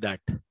made into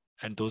that,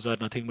 and those are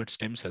nothing but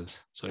stem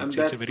cells. So And it's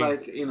a that's very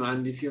like,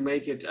 and if you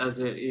make it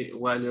as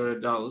while you're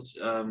adult,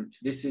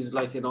 this is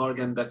like an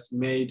organ that's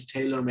made,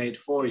 tailor-made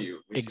for you,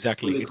 which is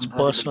exactly, fully it's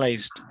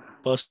compatible.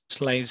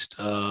 personalized.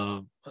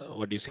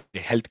 What do you say?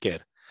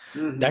 Healthcare.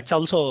 Hmm. That's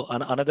also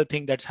another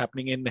thing that's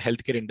happening in the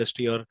healthcare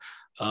industry, or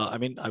I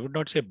mean, I would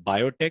not say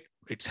biotech,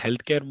 it's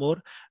healthcare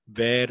more,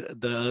 where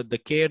the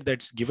care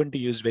that's given to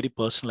you is very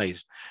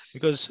personalized.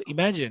 Because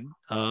imagine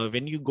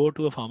when you go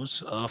to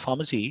a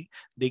pharmacy,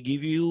 they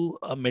give you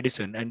a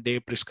medicine and they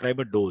prescribe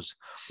a dose,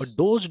 but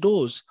those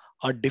doses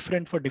are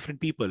different for different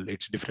people.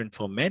 It's different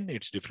for men,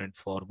 it's different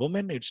for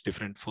women, it's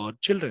different for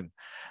children,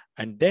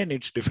 and then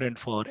it's different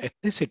for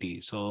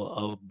ethnicity. So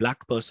a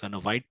black person, a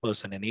white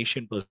person, an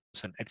Asian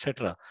person,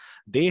 etc.,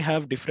 they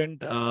have different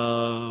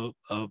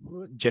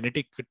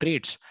genetic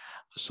traits.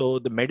 So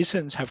the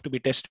medicines have to be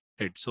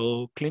tested.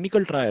 So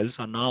clinical trials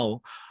are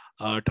now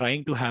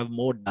trying to have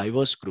more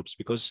diverse groups,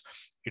 because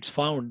it's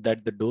found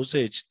that the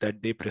dosage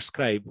that they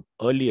prescribe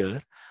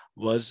earlier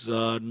was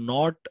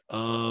not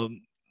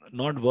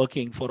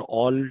working for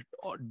all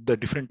the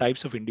different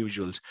types of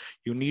individuals.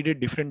 You needed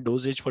different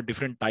dosage for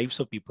different types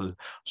of people.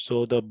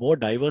 So the more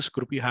diverse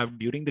group you have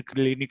during the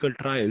clinical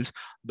trials,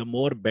 the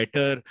more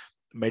better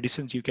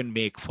medicines you can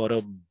make for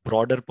a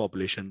broader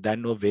population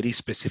than a very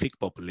specific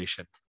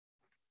population.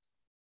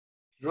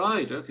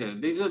 Right. Okay.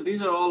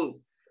 These are all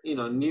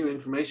new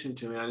information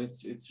to me, and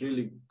it's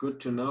really good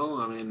to know.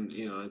 I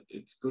mean,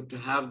 it's good to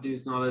have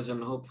this knowledge,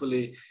 and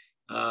hopefully,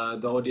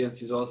 the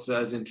audience is also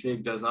as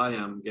intrigued as I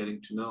am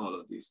getting to know all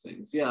of these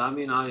things. Yeah. I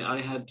mean, I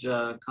had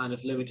kind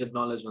of limited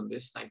knowledge on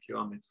this. Thank you,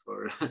 Amit,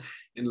 for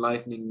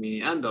enlightening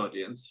me and the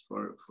audience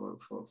for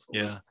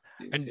Yeah.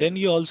 things. And Yeah. then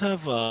you also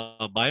have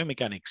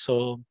biomechanics.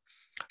 So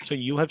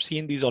you have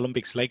seen these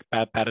Olympics like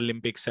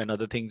Paralympics and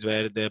other things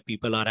where the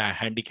people are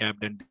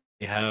handicapped and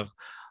they have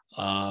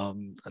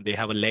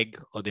a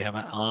leg, or they have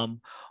an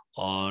arm,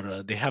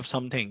 or they have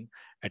something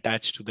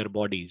attached to their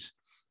bodies.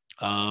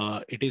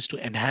 It is to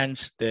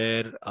enhance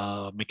their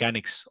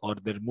mechanics or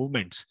their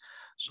movements.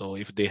 So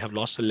if they have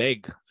lost a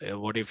leg,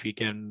 what if we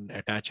can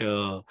attach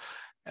a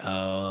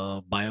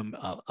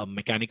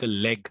mechanical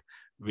leg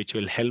which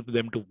will help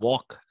them to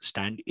walk,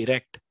 stand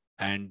erect,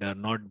 and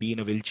not be in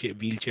a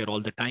wheelchair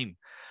all the time.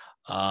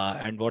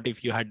 And what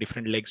if you had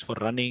different legs for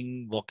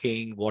running,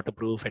 walking,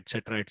 waterproof,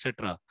 etc.,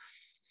 etc.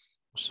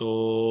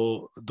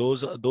 So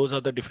those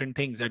are the different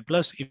things. And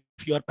plus, if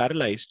you are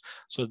paralyzed,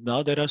 so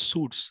now there are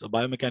suits,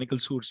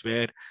 biomechanical suits,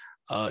 where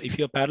if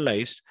you are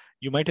paralyzed,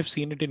 you might have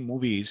seen it in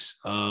movies.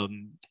 I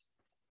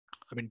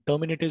mean,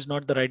 Terminator is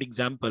not the right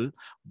example,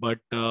 but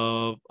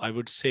I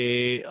would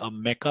say a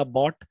mecha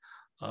bot.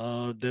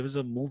 There was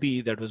a movie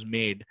that was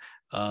made,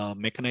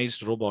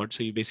 mechanized robot.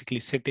 So you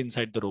basically sit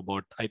inside the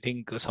robot. I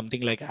think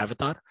something like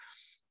Avatar.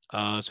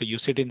 So you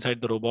sit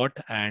inside the robot,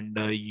 and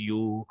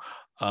you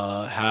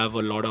have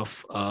a lot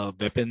of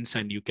weapons,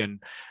 and you can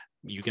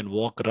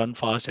walk, run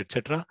fast,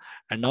 etc.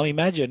 And now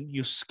imagine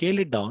you scale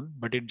it down,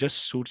 but it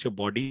just suits your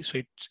body, so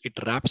it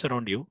wraps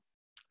around you,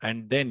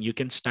 and then you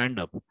can stand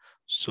up.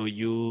 So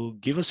you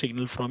give a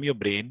signal from your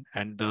brain,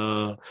 and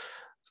the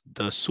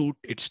suit,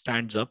 it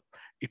stands up,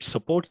 it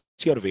supports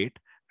your weight,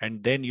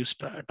 and then you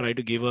try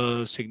to give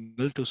a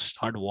signal to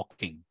start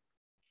walking.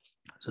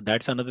 So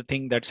that's another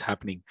thing that's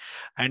happening.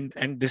 And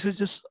this is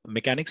just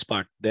mechanics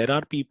part. There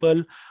are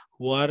people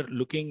who are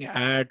looking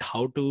at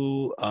how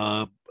to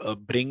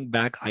bring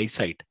back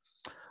eyesight.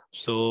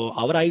 So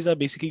our eyes are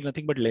basically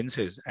nothing but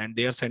lenses, and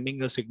they are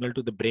sending a signal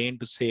to the brain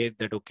to say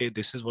that, okay,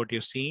 this is what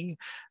you're seeing,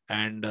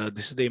 and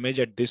this is the image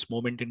at this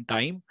moment in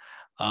time.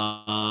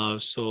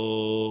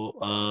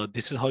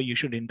 This is how you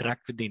should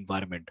interact with the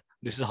environment.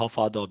 This is how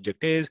far the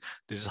object is.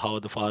 This is how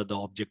far the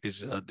object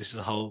is. This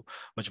is how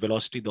much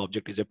velocity the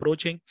object is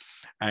approaching,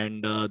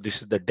 and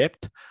this is the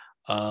depth.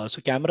 So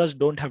cameras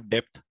don't have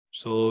depth.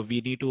 So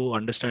we need to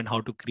understand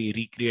how to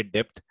recreate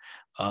depth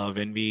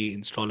when we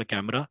install a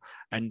camera,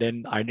 and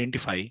then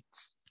identify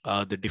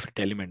the different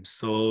elements.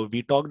 So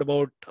we talked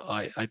about,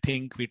 I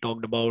think we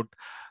talked about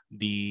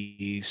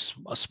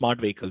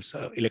smart vehicles,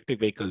 electric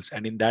vehicles,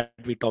 and in that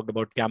we talked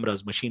about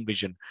cameras, machine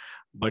vision.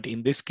 But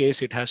in this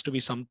case, it has to be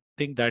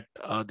something that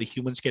the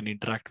humans can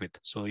interact with.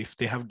 So if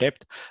they have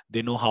depth,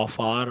 they know how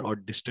far or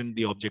distant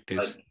the object is.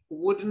 But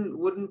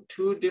wouldn't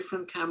two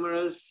different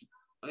cameras,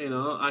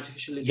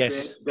 artificially create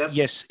Yes, depth,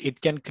 yes,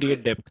 it can create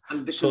right? depth.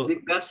 And because So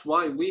that's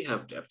why we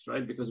have depth,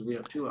 right? Because we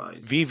have two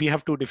eyes. we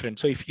have two different.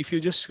 So if you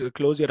just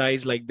close your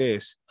eyes like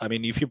this, I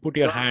mean, if you put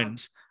You your don't have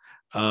hands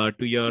to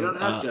you your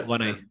don't have depth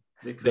one eye, then,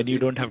 then because you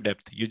if don't have you,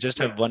 depth. You just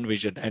yeah. have one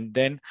vision, and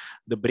then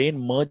the brain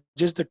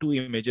merges the two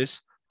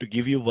images to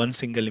give you one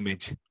single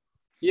image,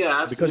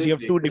 Yeah, because you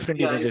have absolutely. two 'Cause,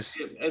 different yeah, images.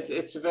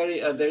 it's a very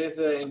there is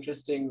a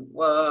interesting.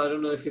 Well, I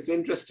don't know if it's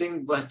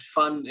interesting, but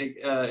fun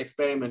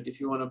experiment. If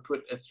you want to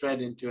put a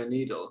thread into a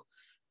needle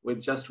with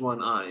just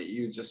one eye,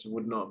 you just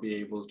would not be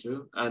able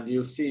to, and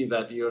you'll see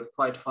that you're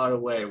quite far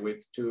away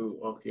with two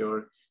of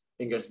your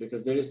fingers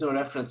because there is no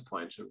reference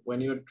point.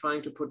 When you're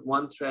trying to put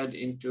one thread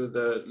into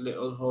the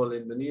little hole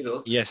in the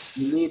needle, you Yes.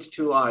 need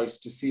two eyes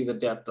to see the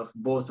depth of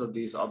both of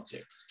these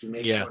objects to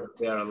make Yeah. sure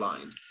they are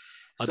aligned.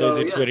 Otherwise,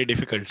 So it's yeah. very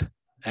difficult.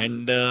 Mm.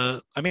 And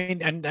I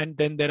mean, and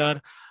then there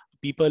are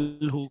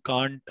people who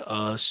can't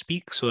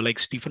speak. So like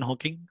Stephen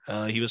Hawking,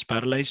 he was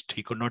paralyzed.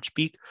 He could not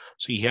speak.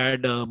 So he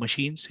had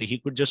machines. He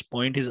could just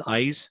point his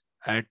eyes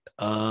at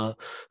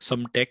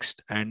some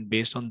text, and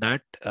based on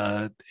that,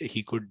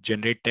 he could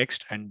generate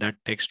text, and that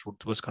text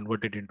was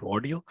converted into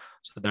audio.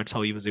 So that's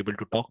how he was able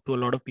to talk to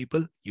a lot of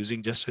people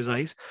using just his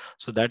eyes.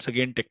 So that's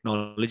again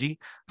technology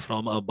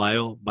from a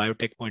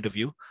biotech point of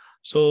view.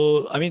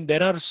 So, I mean,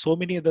 there are so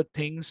many other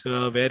things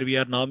where we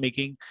are now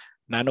making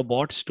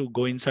nanobots to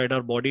go inside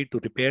our body to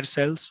repair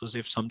cells. So,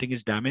 if something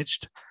is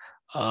damaged,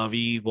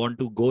 we want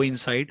to go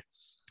inside,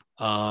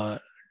 uh,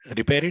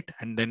 repair it,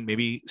 and then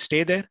maybe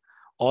stay there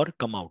or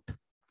come out.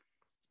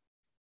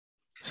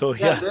 So,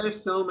 Yeah, yeah, there are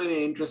so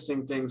many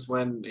interesting things.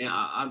 When yeah,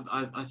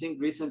 I think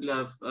recently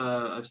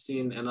I've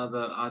seen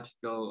another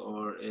article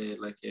or a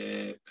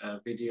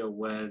video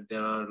where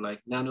there are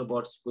like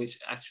nanobots which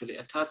actually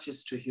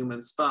attaches to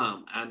human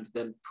sperm and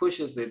then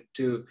pushes it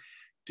to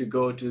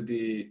go to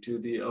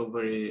the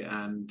ovary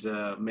and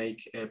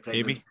make a pregnancy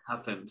maybe.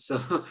 happen.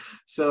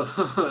 So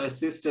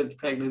assisted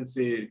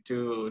pregnancy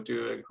to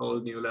a whole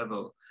new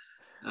level.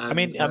 And I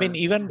mean,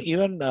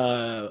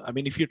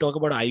 if you talk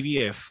about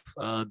IVF,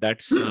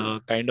 that's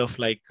kind of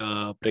like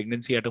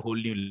pregnancy at a whole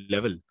new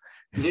level.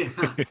 yeah,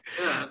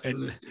 yeah,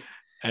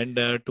 and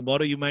absolutely.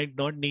 tomorrow you might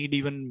not need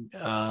even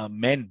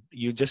men.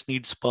 You just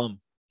need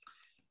sperm,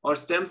 Or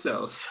stem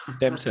cells.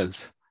 stem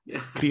cells, Yeah.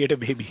 create a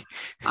baby.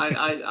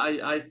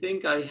 I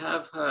think I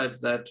have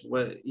heard that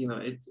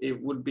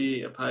it would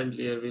be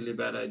apparently a really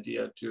bad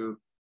idea to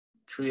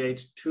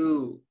create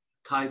two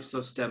types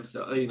of stem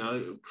cell,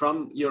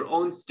 from your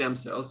own stem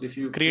cells. If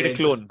you Create a create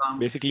the clone,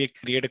 basically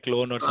create a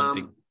clone or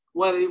something.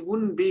 well, it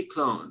wouldn't be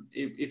clone.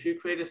 If you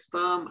create a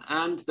sperm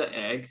and the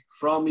egg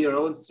from your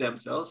own stem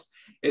cells,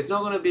 it's not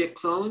going to be a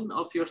clone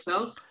of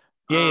yourself,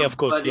 Yeah, yeah, of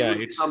course. but it Yeah, would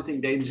be it's,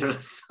 something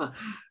dangerous, we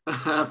don't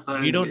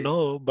apparently.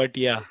 know, but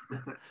yeah.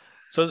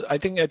 So I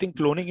think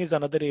cloning is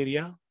another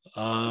area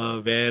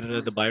where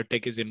the Nice.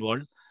 biotech is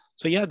involved.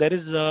 So yeah, there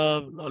is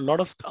a lot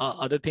of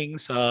other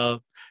things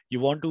you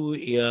want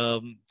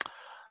to.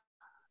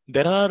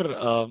 There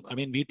are, I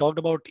mean, we talked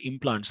about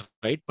implants,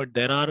 right? But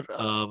there are,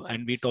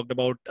 and we talked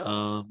about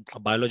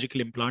biological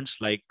implants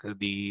like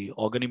the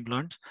organ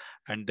implants,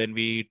 and then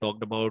we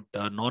talked about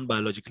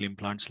non-biological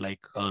implants like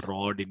a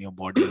rod in your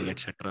body,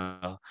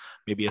 etc.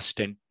 Maybe a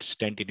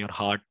stent in your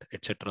heart,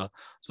 etc.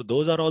 So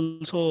those are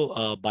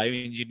also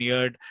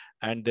bioengineered,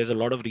 and there's a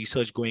lot of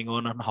research going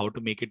on how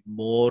to make it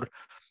more,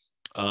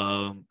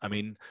 I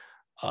mean,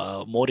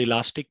 more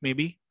elastic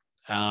maybe,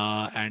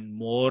 and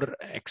more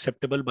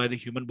acceptable by the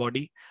human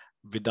body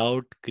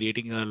without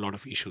creating a lot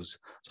of issues.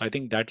 So I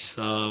think that's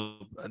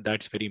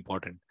very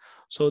important.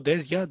 So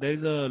there's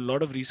a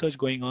lot of research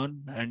going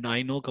on, and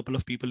I know a couple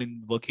of people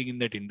in working in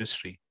that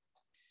industry.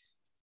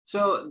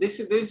 So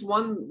there's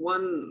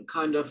one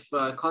kind of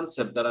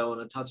concept that I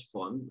want to touch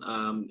upon,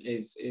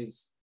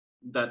 is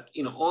that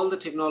all the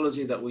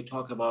technology that we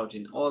talk about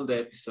in all the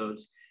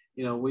episodes,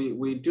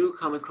 we do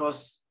come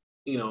across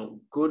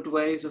good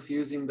ways of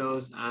using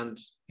those and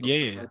Yeah,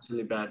 yeah, yeah.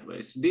 potentially bad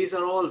ways. These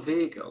are all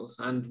vehicles,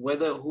 and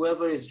whether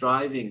whoever is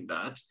driving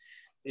that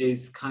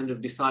is kind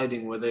of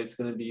deciding whether it's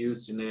going to be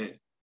used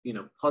in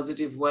a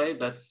positive way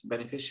that's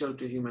beneficial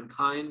to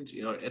humankind,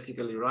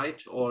 ethically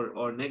right,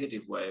 or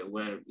negative way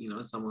where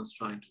someone's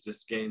trying to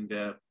just gain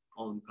their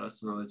own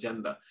personal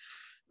agenda.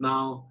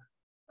 Now,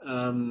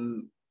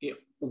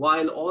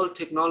 while all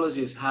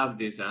technologies have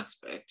this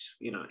aspect,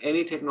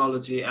 any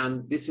technology,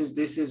 and this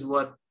is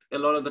what a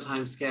lot of the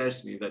time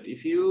scares me, that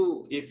if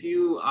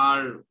you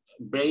are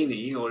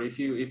brainy, or if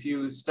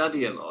you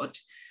study a lot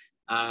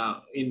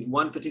in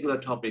one particular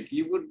topic,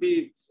 you would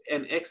be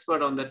an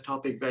expert on that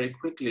topic very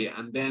quickly.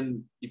 And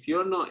then if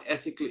you're not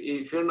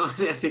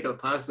an ethical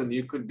person,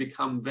 you could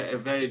become a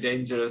very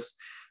dangerous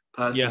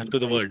Yeah, person to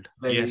the very, world.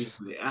 very Yes.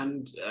 easily.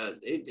 And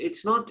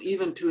it's not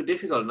even too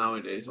difficult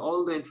nowadays.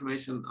 All the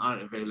information are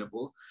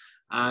available.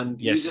 And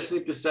you just Yes.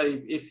 need to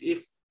study.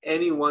 If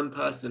any one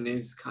person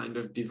is kind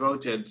of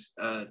devoted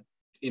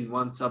in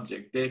one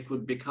subject, they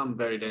could become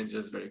very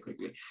dangerous very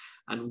quickly.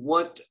 And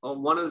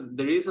one of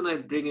the reason I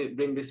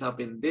bring this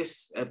up in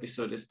this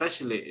episode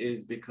especially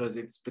is because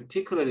it's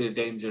particularly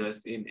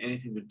dangerous in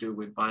anything to do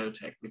with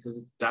biotech, because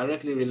it's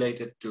directly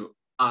related to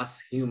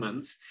us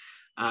humans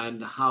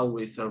and how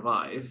we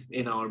survive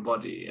in our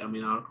body. I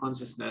mean, our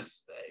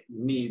consciousness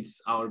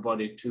needs our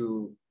body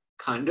to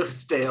kind of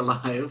stay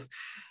alive,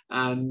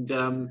 and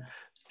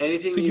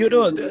anything So, you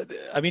can do.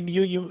 I mean,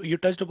 you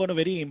touched upon a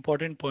very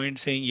important point,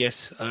 saying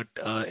yes,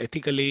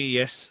 ethically,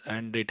 yes,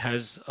 and it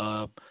has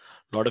a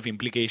lot of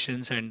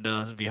implications, and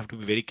we have to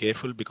be very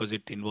careful because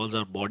it involves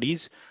our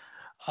bodies.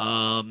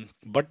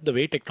 But the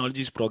way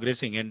technology is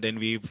progressing, and then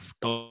we've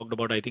talked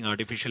about, I think,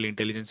 artificial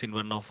intelligence in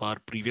one of our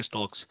previous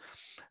talks,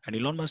 and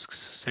Elon Musk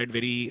said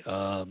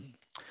um,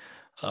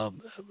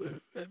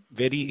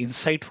 very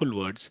insightful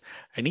words,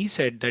 and he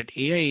said that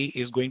AI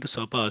is going to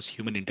surpass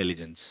human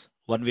intelligence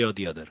one way or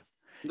the other.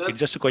 It's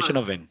just That's a question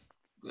of when,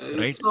 right?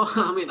 it's not.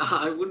 I mean,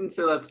 I wouldn't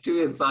say that's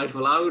too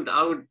insightful.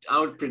 I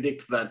would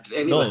predict that No,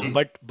 anyway.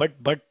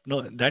 but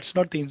no, that's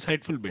not the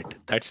insightful bit.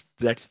 That's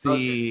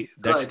Okay.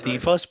 that's Right. the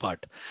Right. first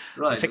part.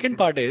 The Right. second Okay.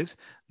 part is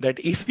that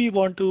if we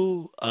want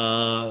to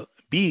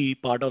be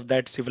part of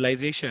that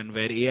civilization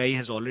where AI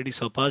has already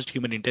surpassed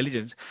human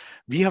intelligence,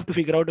 we have to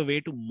figure out a way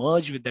to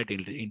merge with that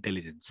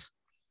intelligence,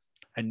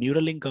 and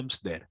Neuralink comes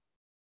there.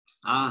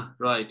 Ah.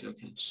 Right.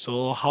 Okay.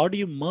 So how do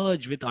you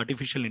merge with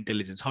artificial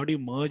intelligence? How do you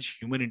merge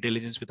human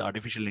intelligence with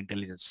artificial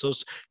intelligence? So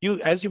you,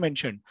 as you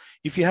mentioned,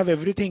 if you have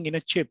everything in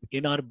a chip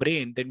in our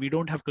brain, then we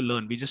don't have to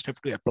learn. We just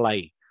have to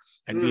apply,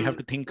 and we have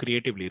to Mm. think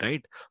creatively,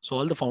 right? So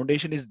all the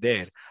foundation is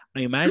there.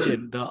 Now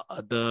imagine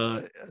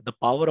the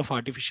power of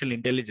artificial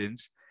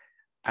intelligence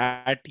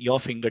at your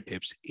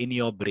fingertips in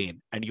your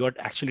brain, and you're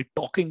actually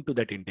talking to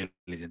that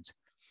intelligence.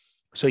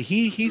 So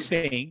he's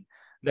saying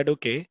that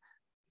okay,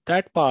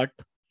 that part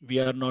we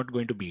are not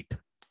going to beat,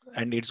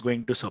 and it's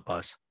going to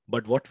surpass.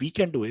 But what we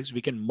can do is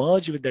we can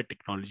merge with that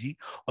technology,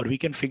 or we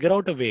can figure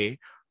out a way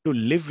to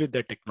live with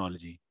that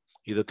technology,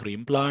 either through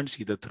implants,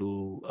 either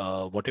through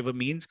whatever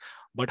means.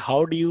 But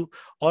how do you,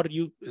 or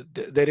you,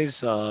 there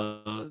is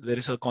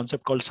a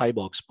concept called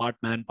cyborgs, part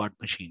man, part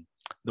machine.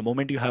 The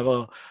moment you have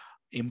a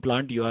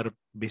implant, you are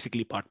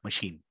basically part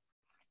machine.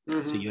 So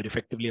Mm-hmm. you're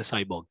effectively a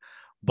cyborg.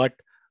 But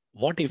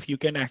what if you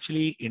can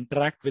actually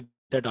interact with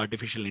that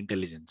artificial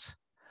intelligence?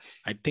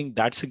 I think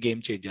that's a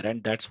game changer,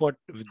 and that's where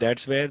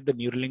the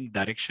Neuralink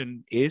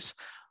direction is.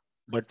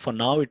 But for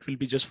now, it will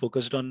be just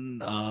focused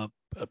on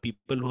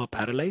people who are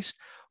paralyzed.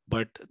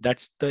 But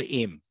that's the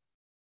aim.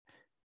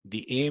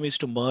 The aim is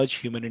to merge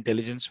human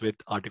intelligence with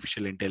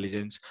artificial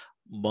intelligence,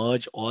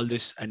 merge all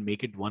this and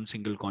make it one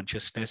single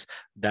consciousness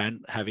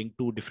than having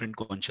two different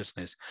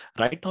consciousness.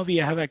 Right now, we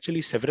have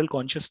actually several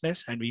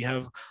consciousness, and we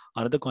have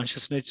another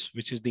consciousness,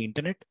 which is the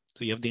internet.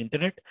 So you have the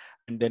internet,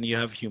 and then you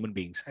have human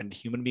beings, and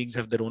human beings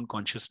have their own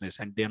consciousness,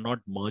 and they are not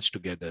merged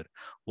together.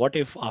 What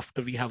if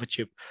after we have a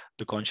chip,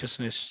 the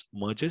consciousness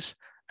merges,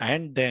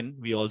 and then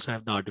we also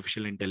have the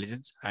artificial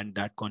intelligence, and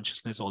that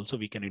consciousness also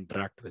we can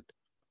interact with?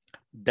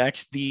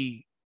 That's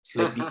the,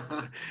 like the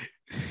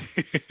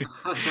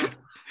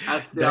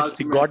That's the that's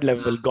the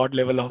ultimate. god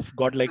level of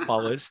godlike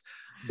powers.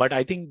 But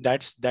I think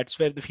Yes. that's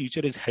where the future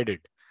is headed.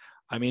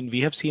 I mean, we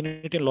have seen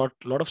it in lot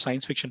of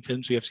science fiction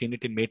films. We have seen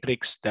it in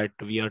Matrix, that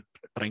we are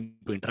trying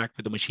to interact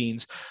with the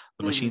machines.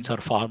 The machines are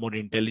Mm-hmm. far more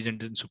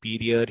intelligent and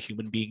superior.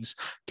 Human beings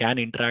can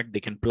interact, they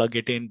can plug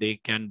it in, they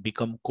can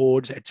become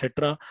codes,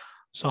 etc.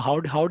 So how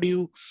do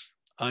you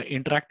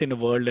interact in a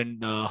world,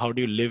 and how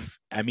do you live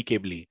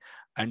amicably?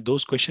 And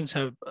those questions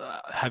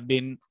have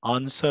been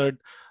answered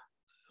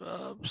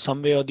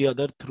some way or the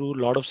other through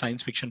a lot of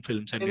science fiction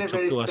films, and In a it's up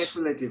very to us.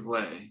 speculative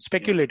way. Yeah.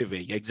 Speculative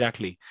way,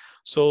 exactly.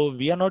 So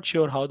we are not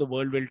sure how the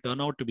world will turn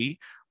out to be,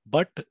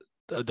 but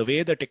the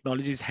way the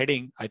technology is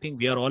heading, I think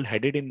we are all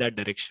headed in that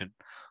direction.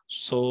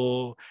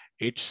 So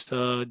it's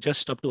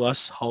just up to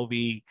us how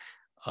we,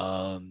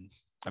 um,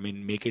 I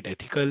mean, make it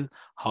ethical,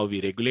 how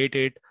we regulate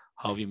it,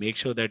 how we make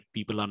sure that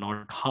people are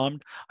not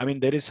harmed. I mean,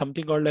 there is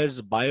something called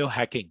as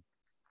biohacking.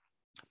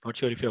 Not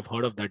sure if you have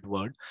heard of that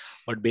word,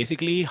 but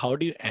basically, how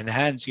do you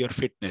enhance your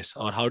fitness,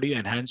 or how do you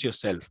enhance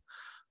yourself?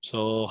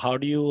 So how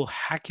do you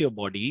hack your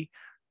body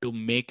to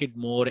make it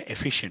more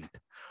efficient,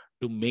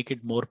 to make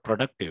it more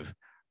productive,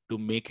 to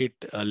make it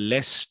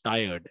less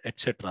tired,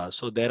 etc.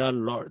 So there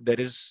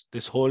is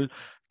this whole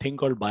thing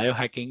called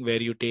biohacking,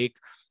 where you take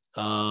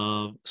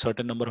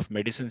certain number of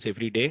medicines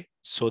every day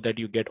so that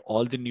you get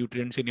all the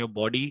nutrients in your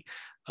body,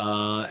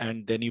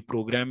 and then you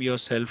program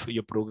yourself,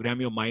 you program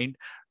your mind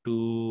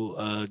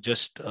to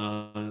just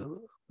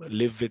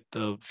live with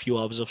a few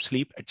hours of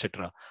sleep,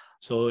 etc.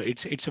 So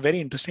it's very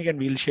interesting, and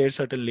we'll share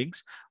certain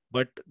links.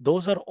 But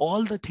those are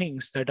all the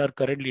things that are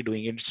currently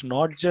doing. It's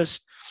not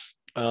just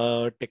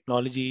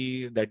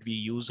technology that we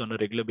use on a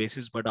regular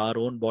basis, but our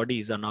own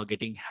bodies are now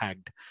getting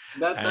hacked.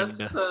 That And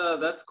that's uh,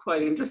 that's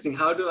quite interesting.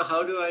 How do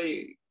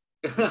I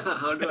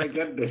How do I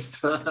get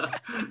this? I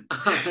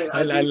think.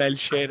 I'll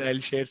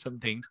share some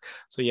things.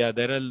 So yeah,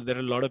 there are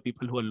a lot of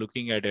people who are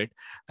looking at it,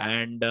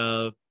 and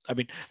I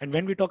mean, and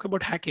when we talk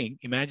about hacking,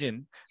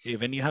 imagine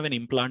when you have an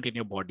implant in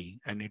your body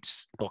and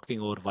it's talking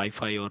over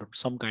Wi-Fi or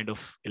some kind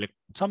of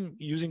some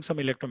using some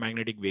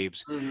electromagnetic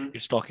waves, Mhm.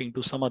 it's talking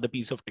to some other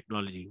piece of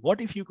technology. What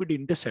if you could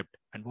intercept,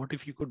 and what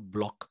if you could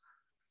block?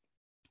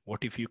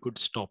 What if you could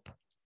stop?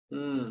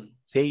 Mm.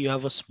 Say you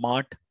have a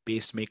smart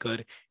pacemaker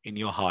in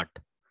your heart.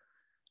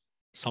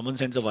 Someone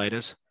sends a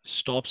virus,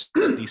 stops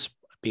the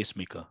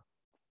pacemaker,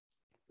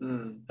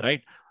 Mm.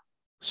 right?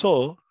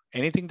 So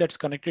anything that's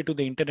connected to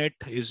the internet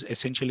is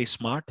essentially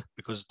smart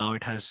because now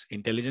it has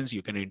intelligence.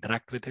 You can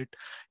interact with it.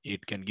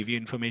 It can give you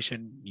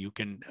information. You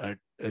can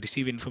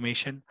receive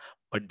information.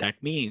 But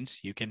that means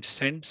you can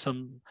send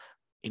some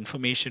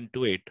information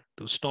to it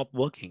to stop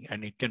working,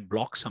 and it can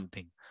block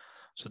something.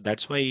 So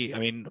that's why, I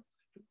mean,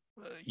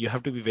 you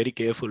have to be very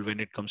careful when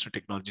it comes to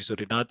technology. So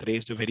Rinat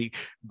raised a very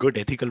good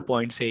ethical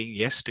point saying,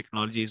 yes,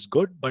 technology is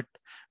good, but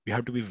we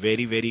have to be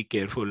very, very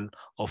careful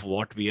of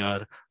what we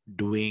are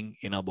doing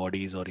in our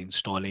bodies or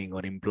installing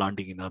or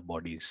implanting in our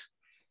bodies.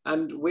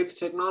 And with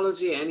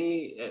technology,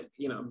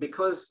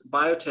 because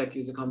biotech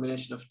is a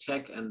combination of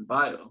tech and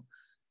bio,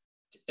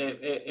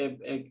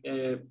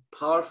 a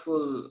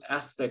powerful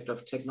aspect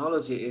of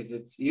technology is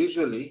it's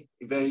usually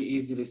very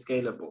easily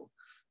scalable.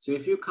 So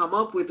if you come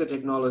up with a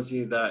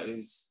technology that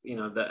is,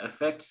 that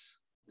affects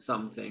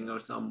something or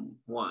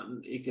someone,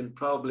 you can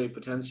probably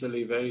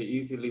potentially very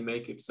easily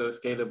make it so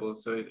scalable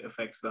so it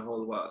affects the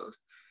whole world.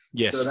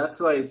 So Yes. that's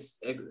why it's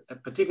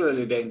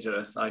particularly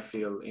dangerous, I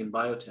feel, in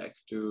biotech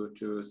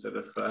to sort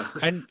of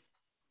And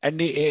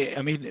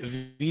I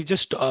mean, we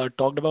just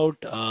talked about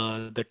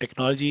the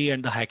technology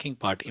and the hacking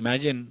part.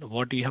 Imagine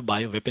what you have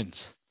bio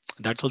weapons.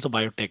 That's also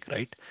biotech,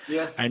 right? And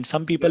yes,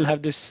 some people yes,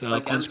 have this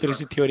like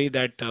conspiracy anthrax. theory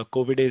that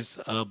COVID is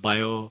a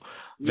bio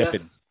weapon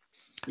Yes,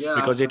 yeah,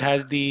 I've because it heard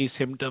has that. the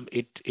symptom.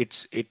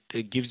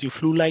 It gives you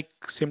flu-like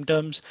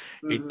symptoms.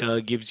 It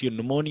Mhm. gives you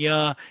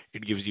pneumonia.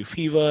 It gives you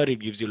fever. It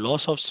gives you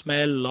loss of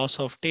smell, loss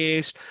of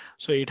taste.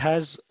 So it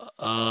has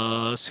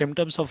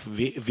symptoms of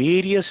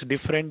various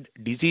different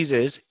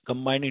diseases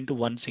combined into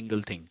one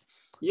single thing.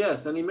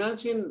 Yes, and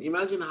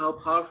imagine how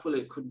powerful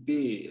it could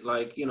be.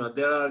 Like,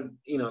 there are,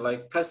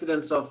 like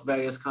presidents of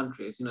various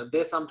countries,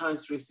 they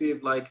sometimes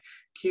receive like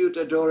cute,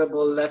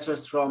 adorable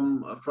letters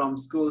from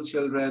school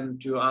children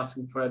to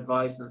asking for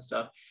advice and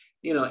stuff.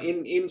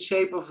 In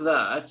shape of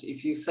that,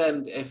 if you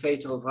send a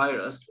fatal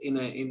virus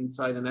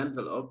inside an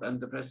envelope and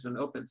the president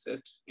opens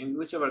it in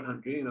whichever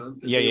country,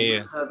 Yeah, they yeah, will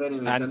yeah. have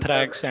enemies. And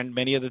Anthrax and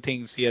many other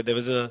things. Yeah, there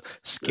was a yeah.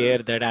 scare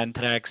that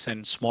anthrax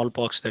and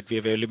smallpox that we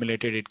have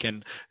eliminated, it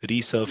can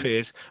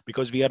resurface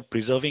because we are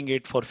preserving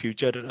it for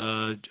future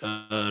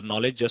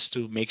knowledge, just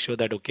to make sure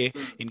that okay,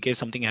 in case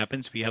something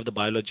happens, we have the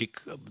biology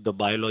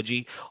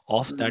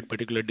of that Mm.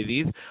 particular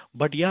disease.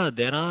 But yeah,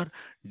 there are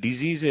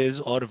diseases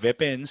or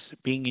weapons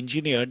being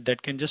engineered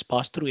that can just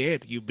pass through air.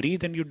 You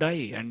breathe and you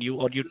die, and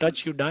you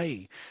touch, you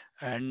die.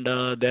 And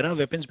there are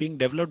weapons being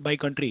developed by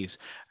countries,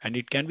 and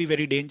it can be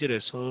very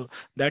dangerous. So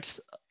that's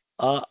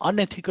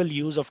unethical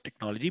use of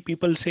technology.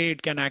 People say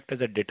it can act as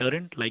a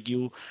deterrent, like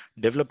you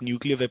develop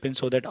nuclear weapons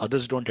so that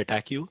others don't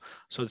attack you.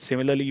 So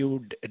similarly,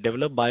 you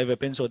develop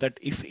bioweapons so that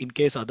if in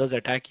case others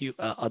attack you,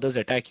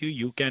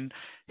 you can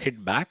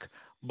hit back.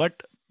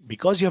 But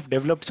because you have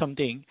developed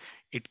something,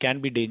 it can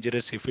be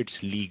dangerous if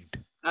it's leaked.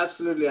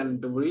 Absolutely.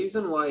 And the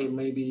reason why it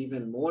may be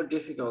even more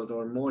difficult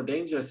or more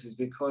dangerous is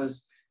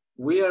because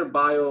we are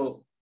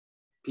bio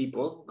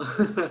people.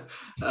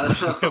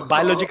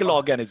 Biological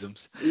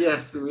organisms,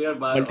 Yes, we are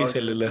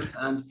multicellular. bioorganisms,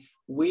 and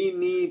we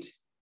need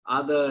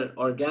other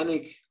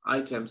organic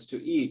items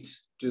to eat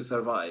to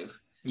survive.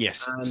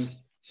 Yes. And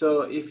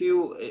so if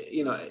you,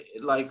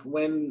 like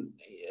when,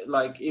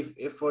 like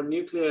if for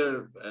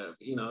nuclear,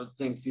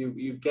 things,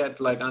 you get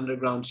like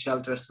underground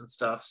shelters and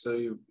stuff, so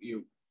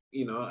you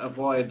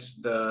avoid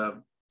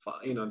the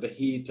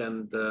heat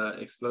and the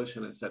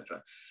explosion,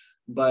 etc.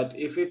 But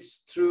if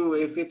it's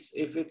through, if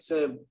it's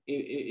a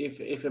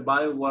if a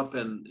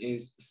bioweapon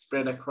is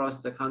spread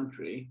across the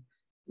country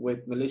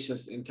with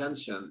malicious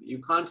intention, you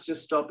can't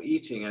just stop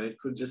eating, and it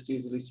could just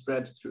easily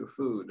spread through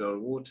food or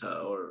water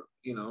or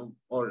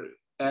or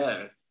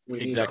air. We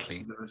need Exactly.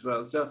 oxygen as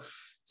well.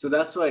 So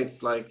that's why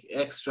it's like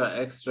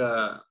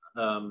extra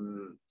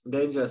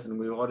dangerous, and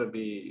we ought to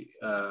be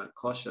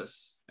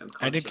cautious and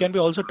And it can be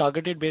conscious. also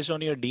targeted based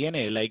on your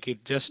DNA, like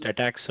it just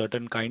attacks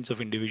certain kinds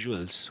of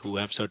individuals who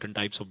have certain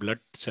types of blood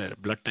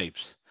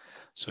types.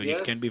 So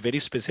it can be Yes. very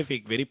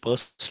specific, very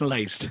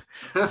personalized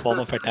form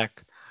of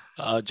attack,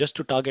 just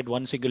to target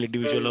one single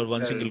individual or Very,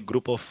 one single very.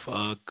 group of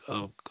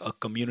a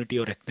community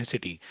or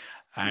ethnicity.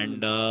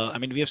 And Mm. I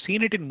mean, we have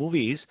seen it in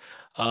movies,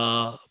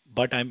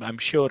 but I'm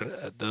sure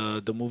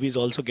the movies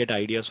also get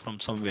ideas from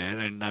somewhere,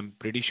 and I'm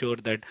pretty sure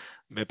that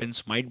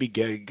weapons might be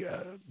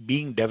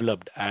being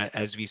developed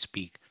as we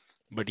speak.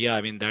 But yeah,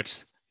 I mean,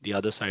 that's the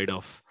other side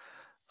of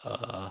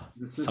a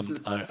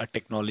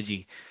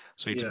technology.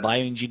 So it's Yeah.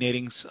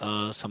 bioengineering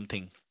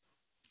something.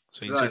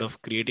 So instead Right.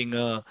 of creating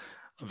a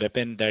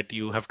weapon that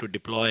you have to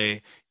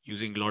deploy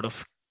using a lot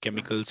of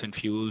chemicals and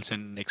fuels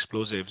and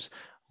explosives,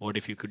 what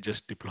if you could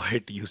just deploy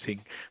it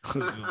using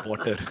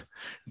water,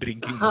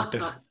 drinking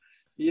water?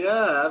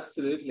 Yeah,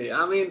 absolutely.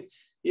 I mean,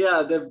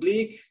 yeah, the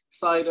bleak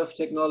side of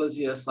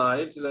technology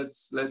aside,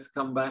 let's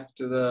come back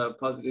to the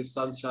positive,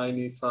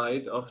 sunshiny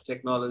side of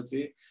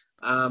technology.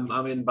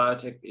 I mean,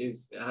 biotech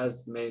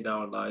has made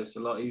our lives a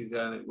lot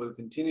easier, and it will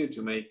continue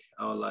to make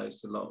our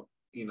lives a lot,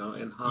 You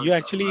enhance our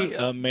actually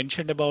lives.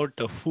 mentioned about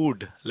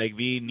food, like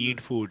we need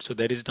Mm. food. So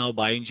there is now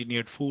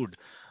bioengineered food.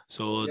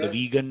 So Yes.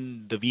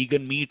 the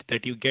vegan meat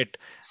that you get,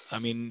 I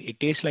mean, it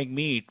tastes like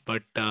meat,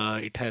 but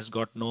it has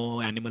got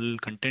no animal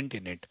content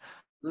in it.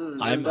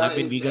 I've And been that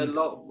is vegan. a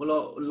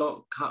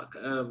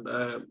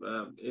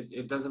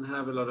it doesn't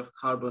have a lot of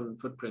carbon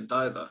footprint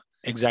either.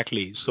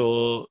 Exactly.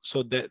 So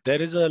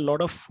there is a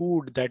lot of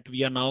food that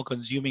we are now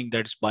consuming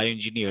that's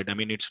bioengineered. I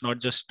mean, it's not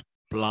just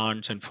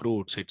plants and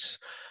fruits. It's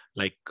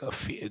like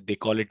they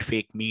call it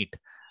fake meat.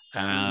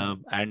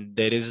 Mm. And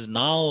there is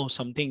now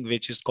something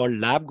which is called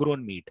lab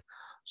grown meat.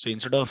 So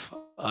instead of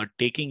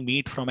taking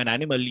meat from an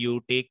animal,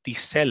 you take the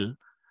cell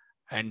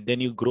and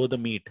then you grow the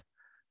meat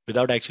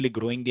without actually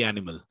growing the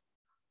animal.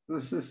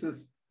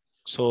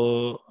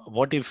 So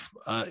what if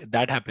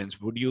that happens?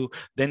 Would you,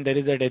 then there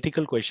is that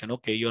ethical question.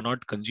 Okay, you're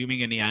not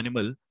consuming any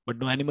animal, but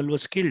no animal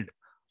was killed.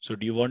 So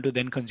do you want to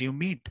then consume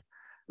meat?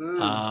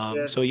 So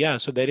Yes. yeah,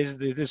 so there is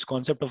this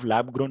concept of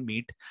lab grown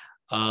meat,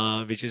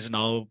 which is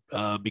now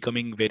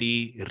becoming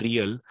very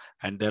real.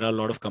 And there are a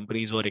lot of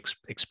companies who are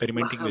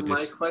experimenting with My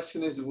this.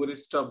 question is, would it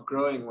stop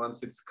growing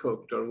once it's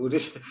cooked, or would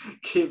it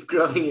keep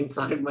growing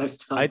inside my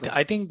stomach?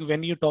 I think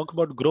when you talk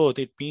about growth,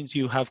 it means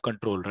you have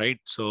control, right?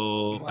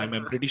 So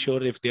I'm pretty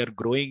sure if they are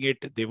growing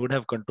it, they would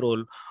have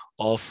control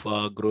of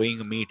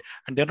growing meat.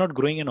 And they're not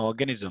growing an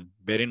organism.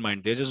 Bear in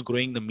mind, they're just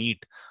growing the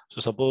meat.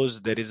 So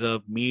suppose there is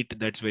a meat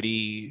that's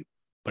very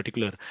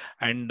particular.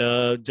 And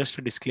just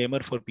a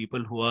disclaimer for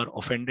people who are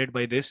offended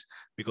by this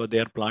because they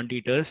are plant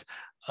eaters.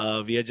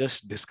 We are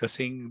just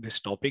discussing this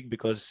topic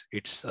because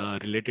it's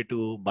related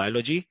to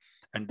biology,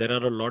 and there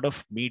are a lot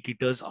of meat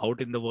eaters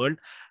out in the world,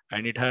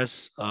 and it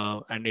has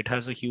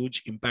a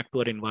huge impact to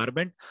our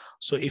environment.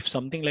 So if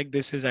something like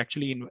this is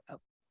actually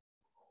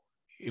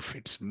if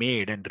it's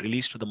made and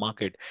released to the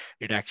market,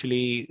 it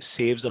actually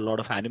saves a lot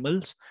of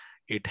animals.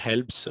 It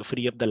helps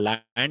free up the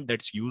land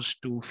that's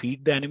used to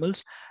feed the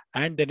animals,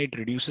 and then it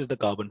reduces the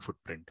carbon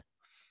footprint.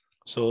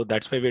 So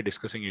that's why we're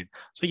discussing it.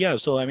 So yeah,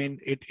 so I mean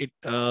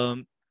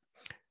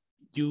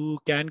you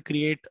can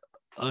create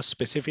a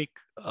specific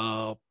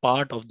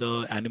part of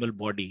the animal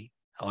body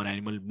or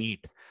animal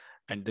meat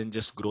and then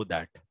just grow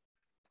that.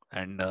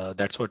 And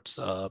that's what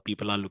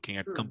people are looking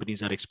at. Hmm.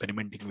 Companies are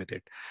experimenting with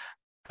it.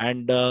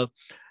 And the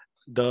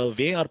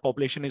way our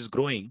population is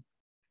growing,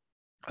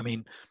 I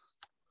mean,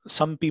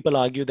 some people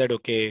argue that,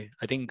 okay,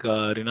 I think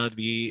Rinat,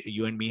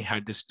 you and me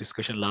had this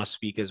discussion last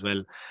week as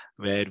well,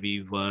 where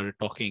we were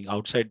talking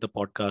outside the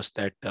podcast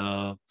that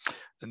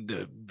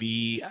the,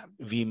 we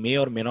we may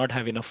or may not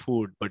have enough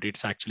food, but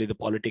it's actually the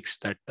politics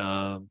that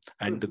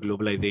and the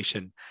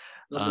globalization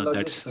Not the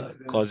that's logistics,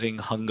 yeah. causing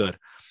hunger.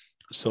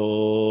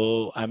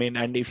 So I mean,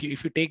 and if you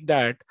take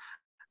that,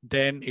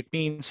 then it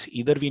means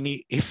either we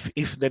need,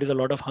 if there is a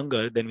lot of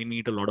hunger, then we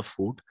need a lot of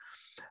food.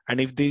 And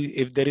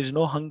if there is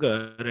no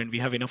hunger and we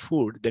have enough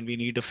food, then we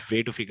need a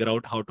way to figure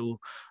out how to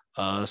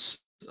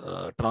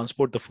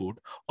transport the food,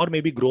 or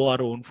maybe grow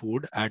our own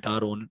food at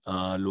our own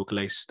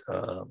localized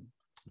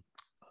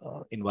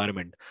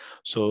environment.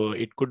 So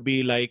it could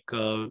be like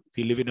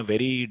we live in a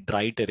very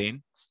dry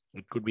terrain.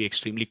 It could be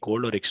extremely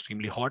cold or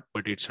extremely hot,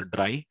 but it's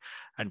dry.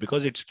 And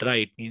because it's dry,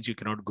 it means you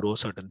cannot grow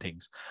certain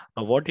things.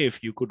 Now, what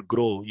if you could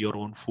grow your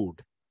own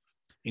food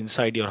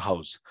inside your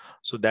house?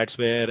 So that's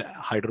where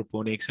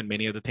hydroponics and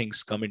many other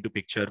things come into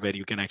picture, where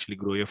you can actually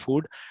grow your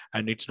food.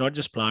 And it's not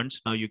just plants.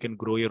 Now you can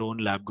grow your own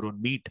lab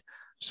grown meat.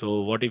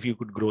 So what if you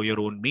could grow your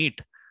own meat?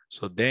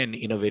 So then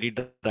in a very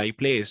dry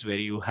place where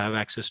you have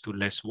access to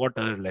less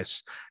water,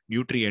 less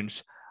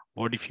nutrients,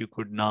 what if you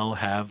could now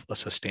have a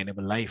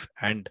sustainable life?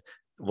 And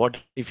what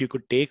if you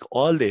could take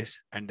all this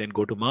and then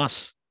go to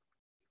Mars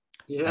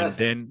and Yes.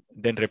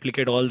 then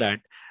replicate all that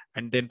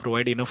and then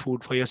provide enough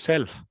food for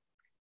yourself?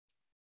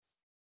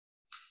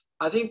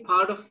 I think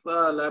part of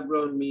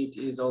lab-grown meat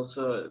is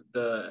also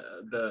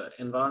the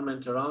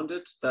environment around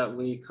it that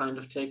we kind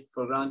of take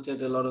for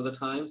granted a lot of the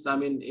times. I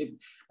mean,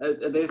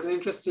 there's an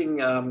interesting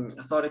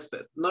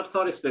not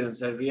thought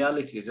experience, a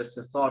reality, just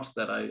a thought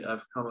that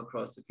I've come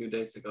across a few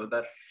days ago,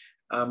 that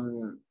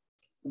um,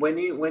 when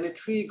a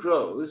tree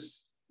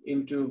grows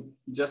into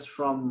just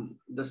from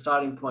the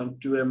starting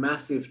point to a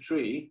massive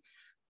tree,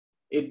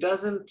 it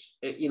doesn't,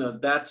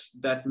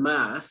 that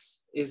mass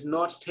is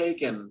not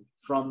taken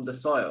from the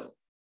soil,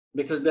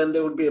 because then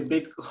there would be a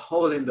big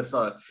hole in the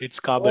soil. It's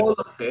All carbon,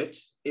 of it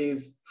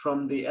is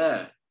from the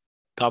air,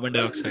 carbon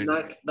right?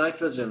 dioxide.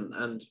 Nitrogen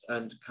and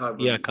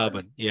Yeah, carbon.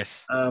 carbon.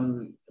 Yes.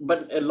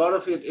 But a lot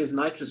of it is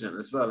nitrogen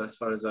as well, as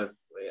far as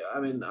I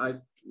mean, I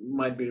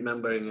might be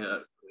remembering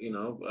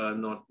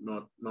not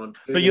No,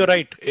 you're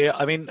vivid. right.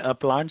 I mean,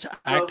 plants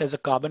act as a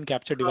carbon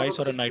capture device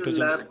or a Probably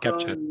nitrogen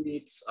capture. lab-grown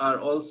meats are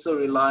also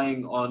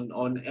relying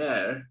on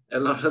air a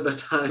lot of the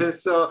time.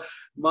 So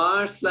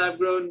Mars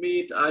lab-grown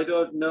meat, I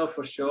don't know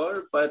for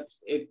sure, but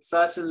it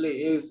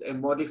certainly is a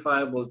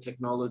modifiable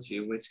technology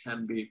which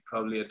can be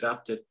probably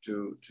adapted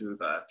to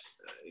that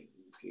in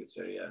the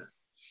future. Yeah.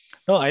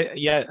 No,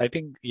 I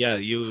think, yeah,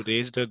 you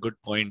raised a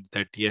good point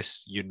that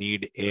yes, you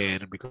need air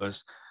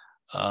because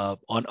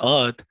on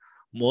Earth,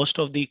 most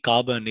of the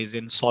carbon is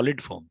in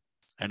solid form.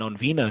 And on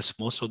Venus,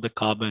 most of the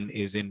carbon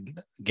is in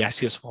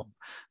gaseous form.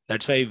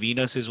 That's why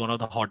Venus is one of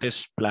the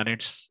hottest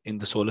planets in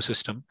the solar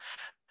system.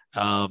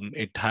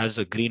 It has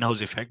a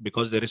greenhouse effect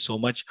because there is so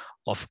much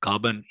of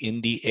carbon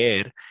in the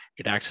air.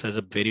 It acts as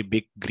a very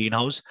big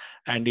greenhouse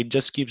and it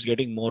just keeps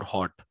getting more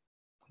hot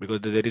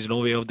because there is no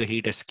way of the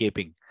heat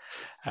escaping.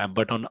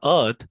 But on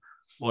Earth,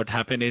 what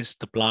happened is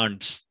the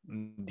plants,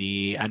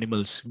 the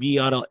animals, we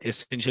are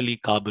essentially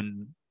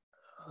carbon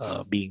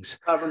beings,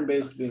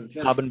 Carbon-based beings,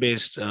 yeah.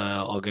 carbon-based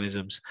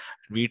organisms.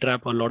 We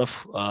trap a lot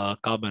of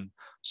carbon.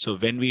 So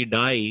when we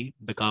die,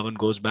 the carbon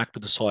goes back to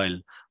the soil.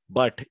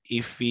 But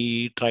if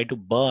we try to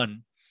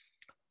burn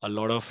a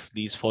lot of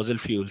these fossil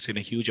fuels in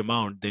a huge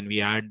amount, then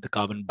we add the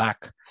carbon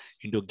back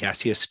into a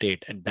gaseous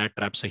state, and that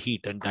traps the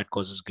heat, and that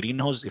causes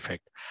greenhouse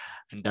effect,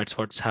 and that's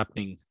what's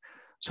happening.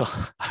 So,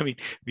 I mean,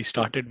 we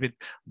started with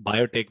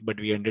biotech, but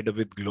we ended up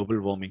with global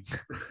warming.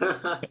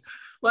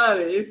 Well,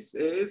 it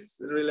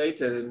is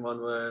related in one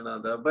way or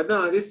another. But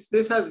no,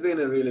 this has been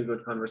a really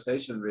good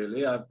conversation.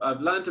 Really,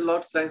 I've learned a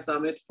lot. Thanks,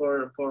 Amit,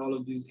 for all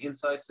of these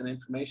insights and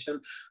information.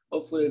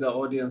 Hopefully, the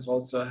audience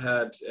also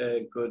had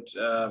a good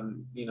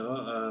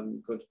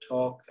good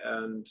talk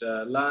and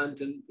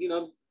learned and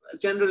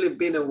generally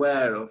been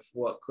aware of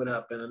what could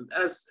happen. And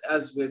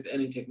as with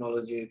any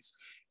technology, it's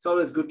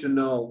always good to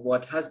know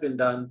what has been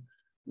done,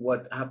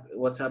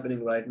 what's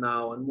happening right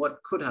now, and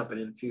what could happen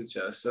in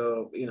future.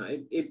 So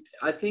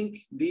I think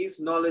these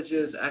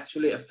knowledges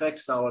actually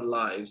affects our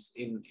lives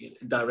in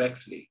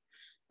directly,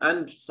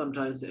 and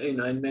sometimes in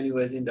many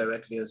ways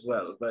indirectly as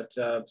well. But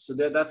so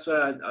that's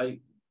why I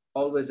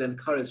always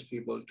encourage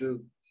people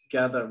to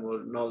gather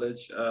more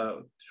knowledge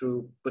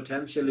through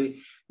potentially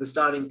the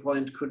starting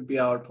point could be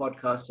our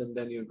podcast, and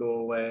then you go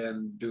away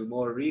and do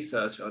more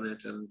research on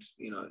it, and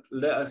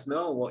let us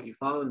know what you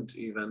found.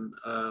 Even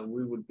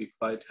we would be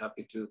quite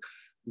happy to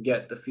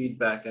get the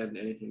feedback and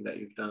anything that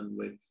you've done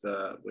with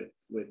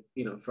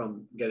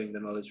from getting the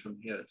knowledge from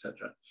here,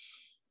 etc.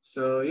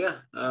 So yeah,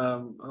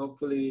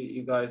 hopefully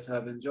you guys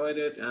have enjoyed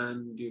it,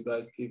 and you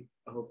guys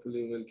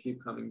hopefully will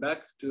keep coming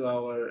back to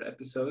our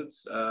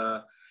episodes.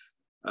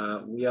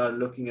 We are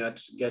looking at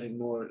getting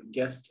more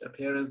guest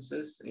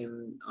appearances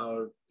in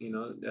our,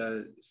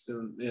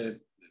 soon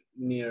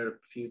near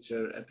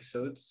future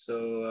episodes.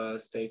 So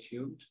stay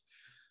tuned,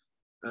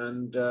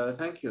 and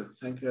thank you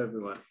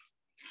everyone.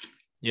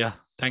 Yeah,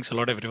 thanks a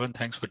lot, everyone.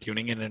 Thanks for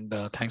tuning in,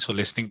 and thanks for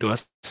listening to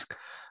us.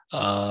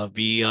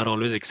 We are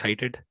always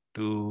excited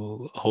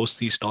to host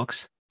these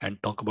talks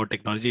and talk about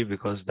technology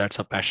because that's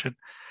a passion,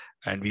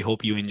 and we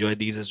hope you enjoy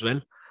these as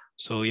well.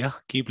 So yeah,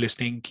 keep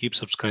listening, keep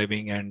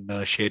subscribing,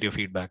 and share your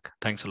feedback.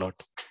 Thanks a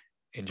lot.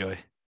 Enjoy.